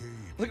Cage.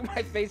 Look at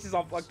my face is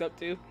all fucked up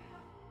too.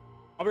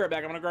 I'll be right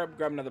back. I'm gonna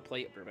grab another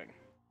plate for a bit.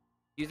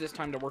 Use this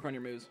time to work on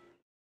your moves.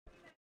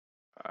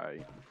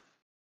 Aye.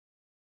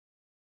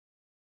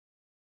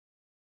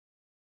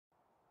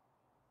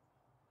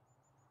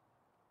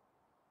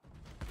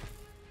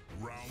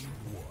 Round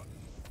one.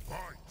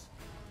 Fight.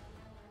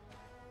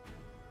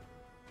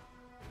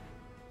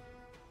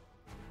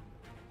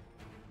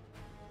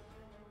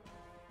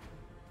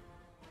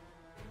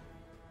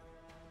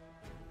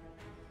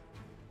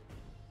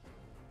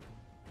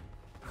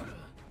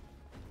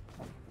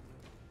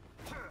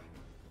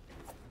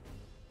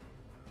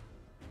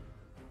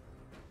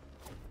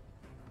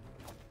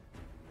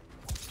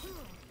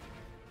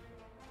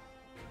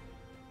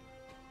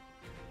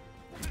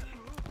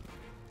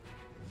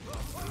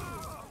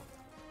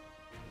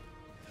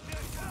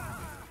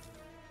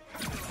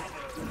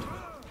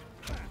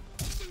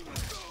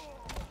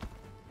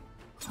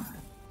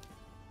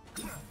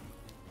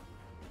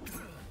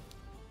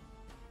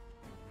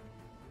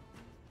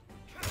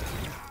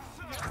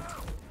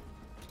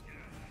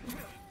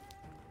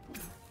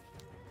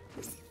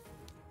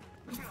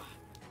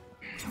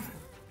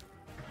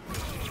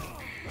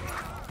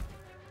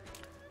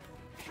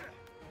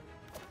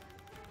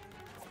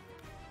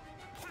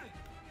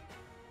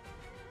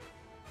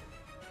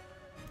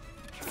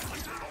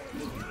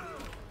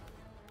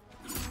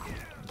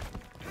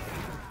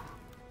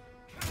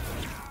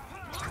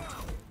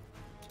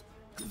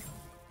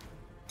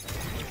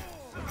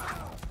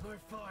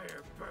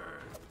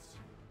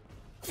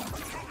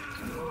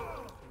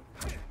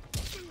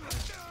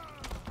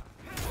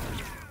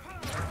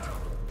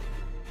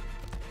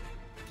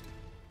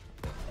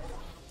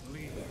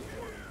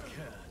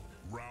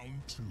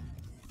 Round two.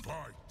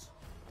 Fight.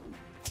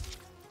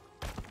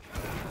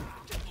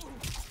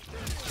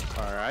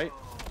 All right.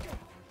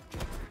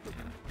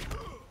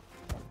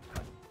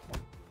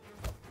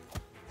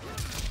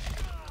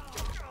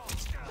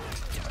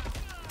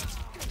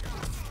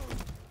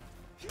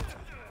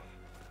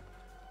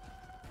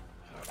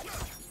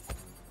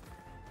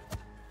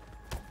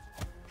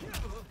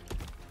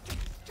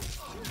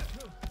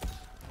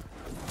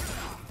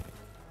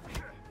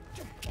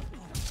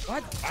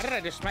 What? Why did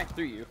I just smack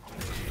through you?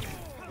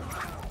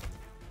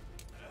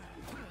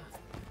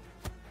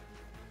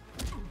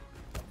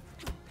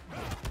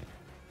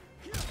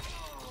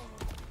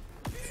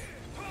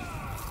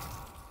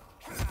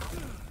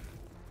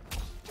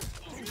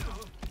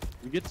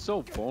 You get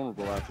so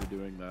vulnerable after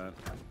doing that.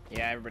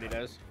 Yeah, everybody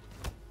does.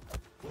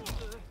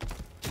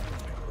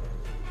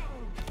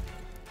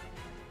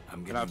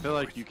 And I feel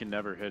like you can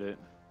never hit it.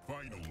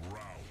 Final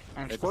round.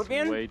 On It's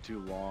Scorpion? way too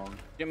long.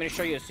 You want me to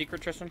show you a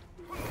secret, Tristan?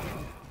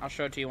 I'll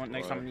show it to you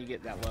next time you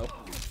get that low.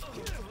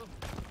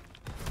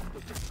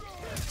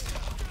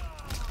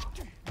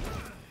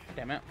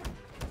 Damn it.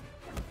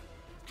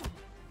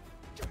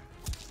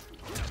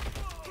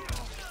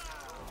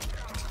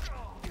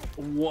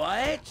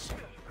 What?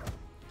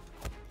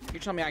 You're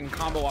telling me I can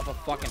combo off a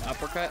fucking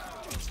uppercut?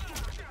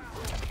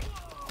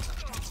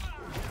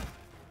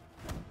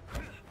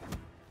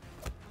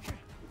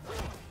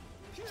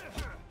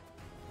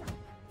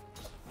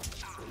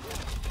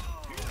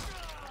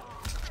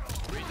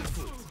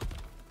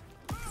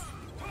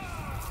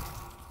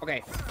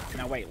 Okay,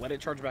 now wait, let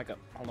it charge back up.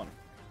 Hold on.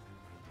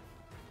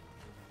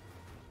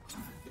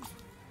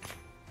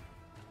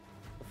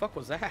 The fuck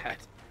was that?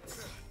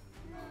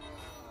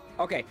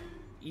 Okay,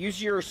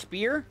 use your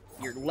spear,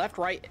 your left,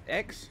 right,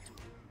 X.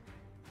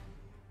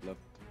 Left.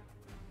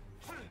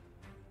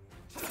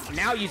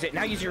 Now use it.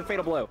 Now use your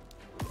fatal blow.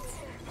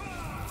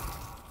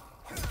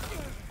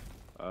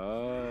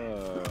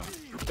 Oh.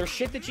 There's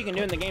shit that you can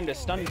do in the game to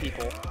stun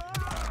people.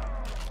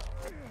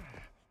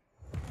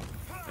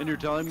 And you're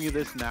telling me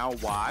this now?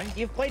 Why?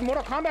 You've played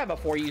Mortal Kombat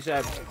before, you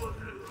said.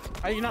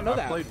 How did you not know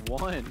that? I played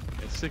one.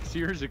 It's 6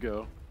 years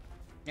ago.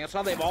 That's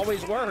how they've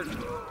always worked.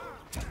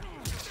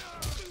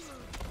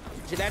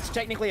 See, that's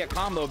technically a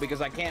combo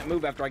because I can't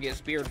move after I get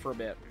speared for a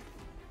bit.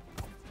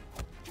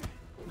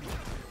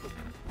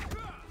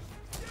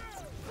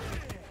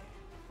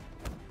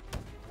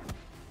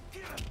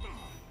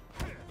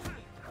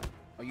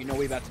 Oh, you know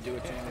we about to do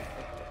it, Chandler.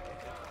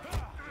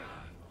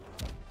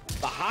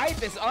 The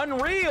hype is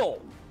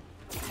unreal!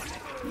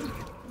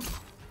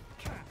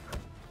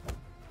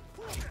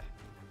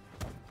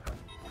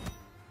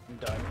 I'm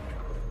done.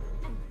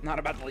 Not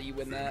about to let you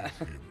win that.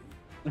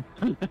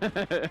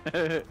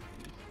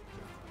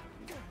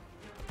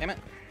 Damn it.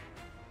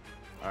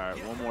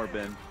 Alright, one more,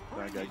 Ben.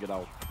 I gotta get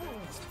out.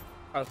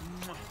 Oh.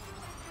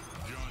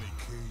 Johnny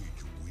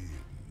Cage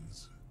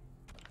wins.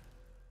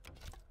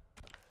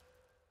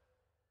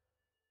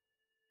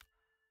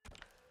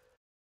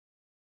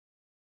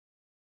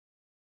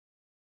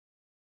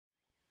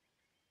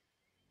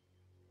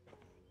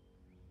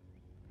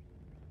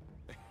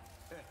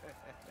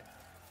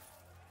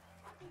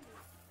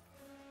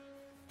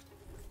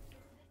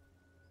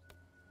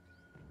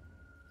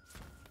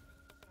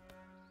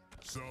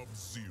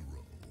 Sub-Zero.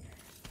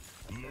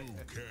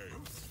 Leauge.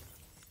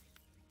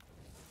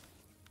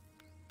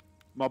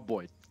 My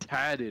boy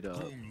tatted up.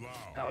 Kung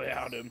Lao. Hell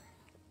yeah, dude. You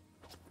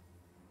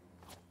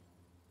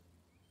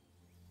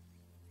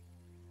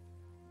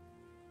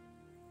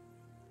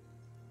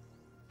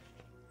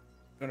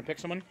wanna pick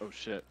someone? Oh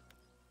shit.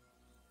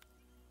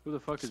 Who the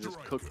fuck is this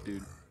cook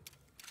dude?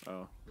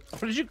 Oh.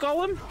 What did you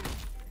call him?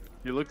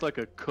 He looked like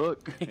a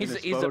cook. He's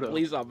a photo.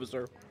 police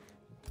officer.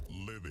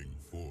 Living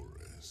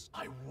Forest.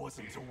 I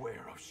wasn't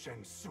aware of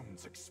Shang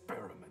Tsung's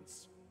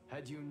experiments.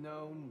 Had you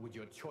known, would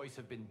your choice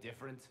have been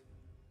different?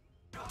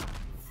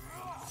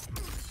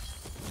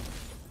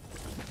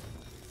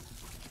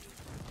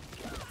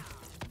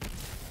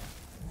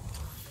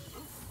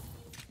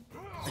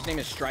 His name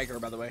is Stryker,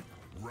 by the way.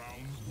 Round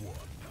one.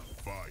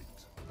 Fight.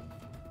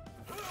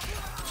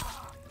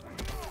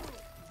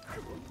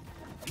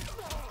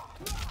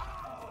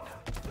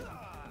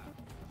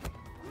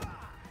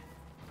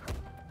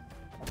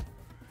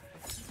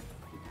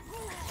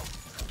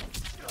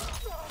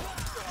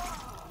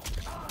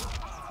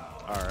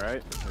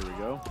 Alright, here we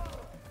go.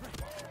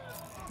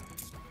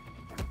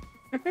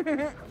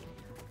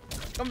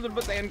 Comes and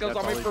puts the handcuffs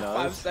That's on me all he for does?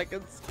 5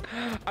 seconds.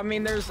 I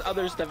mean, there's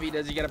other stuff he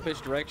does. You gotta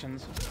push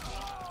directions.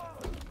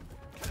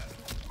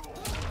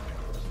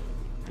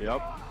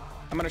 Yep.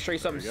 I'm gonna show you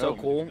something There we so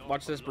go. cool.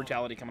 Watch this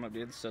brutality coming up,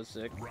 dude. It's so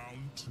sick.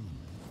 Round two.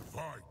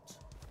 Fight.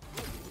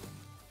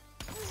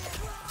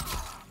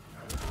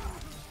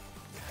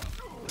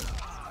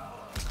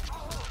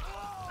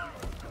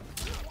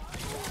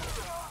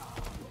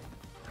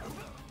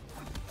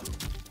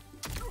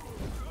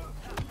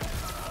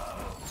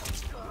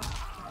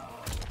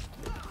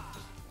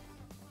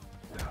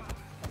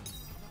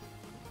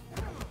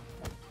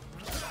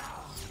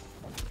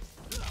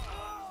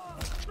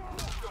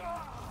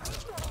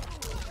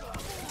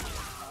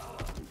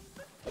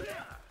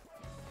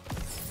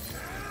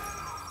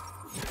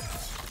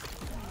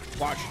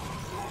 Watch.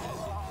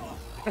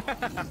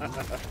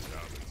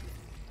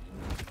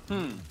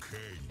 Okay.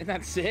 Isn't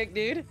that sick,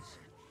 dude?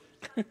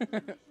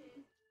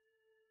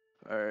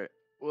 Alright.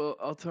 Well,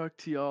 I'll talk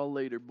to y'all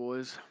later,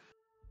 boys.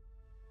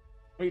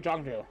 Who are you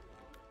talking to?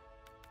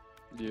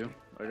 You?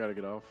 I gotta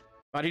get off.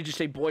 Why did you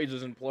say boys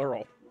is in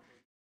plural?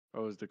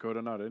 Oh, is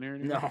Dakota not in here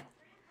anymore?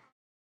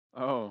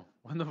 No. Oh,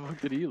 when the fuck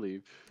did he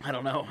leave? I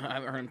don't know. I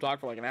haven't heard him talk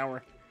for like an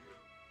hour.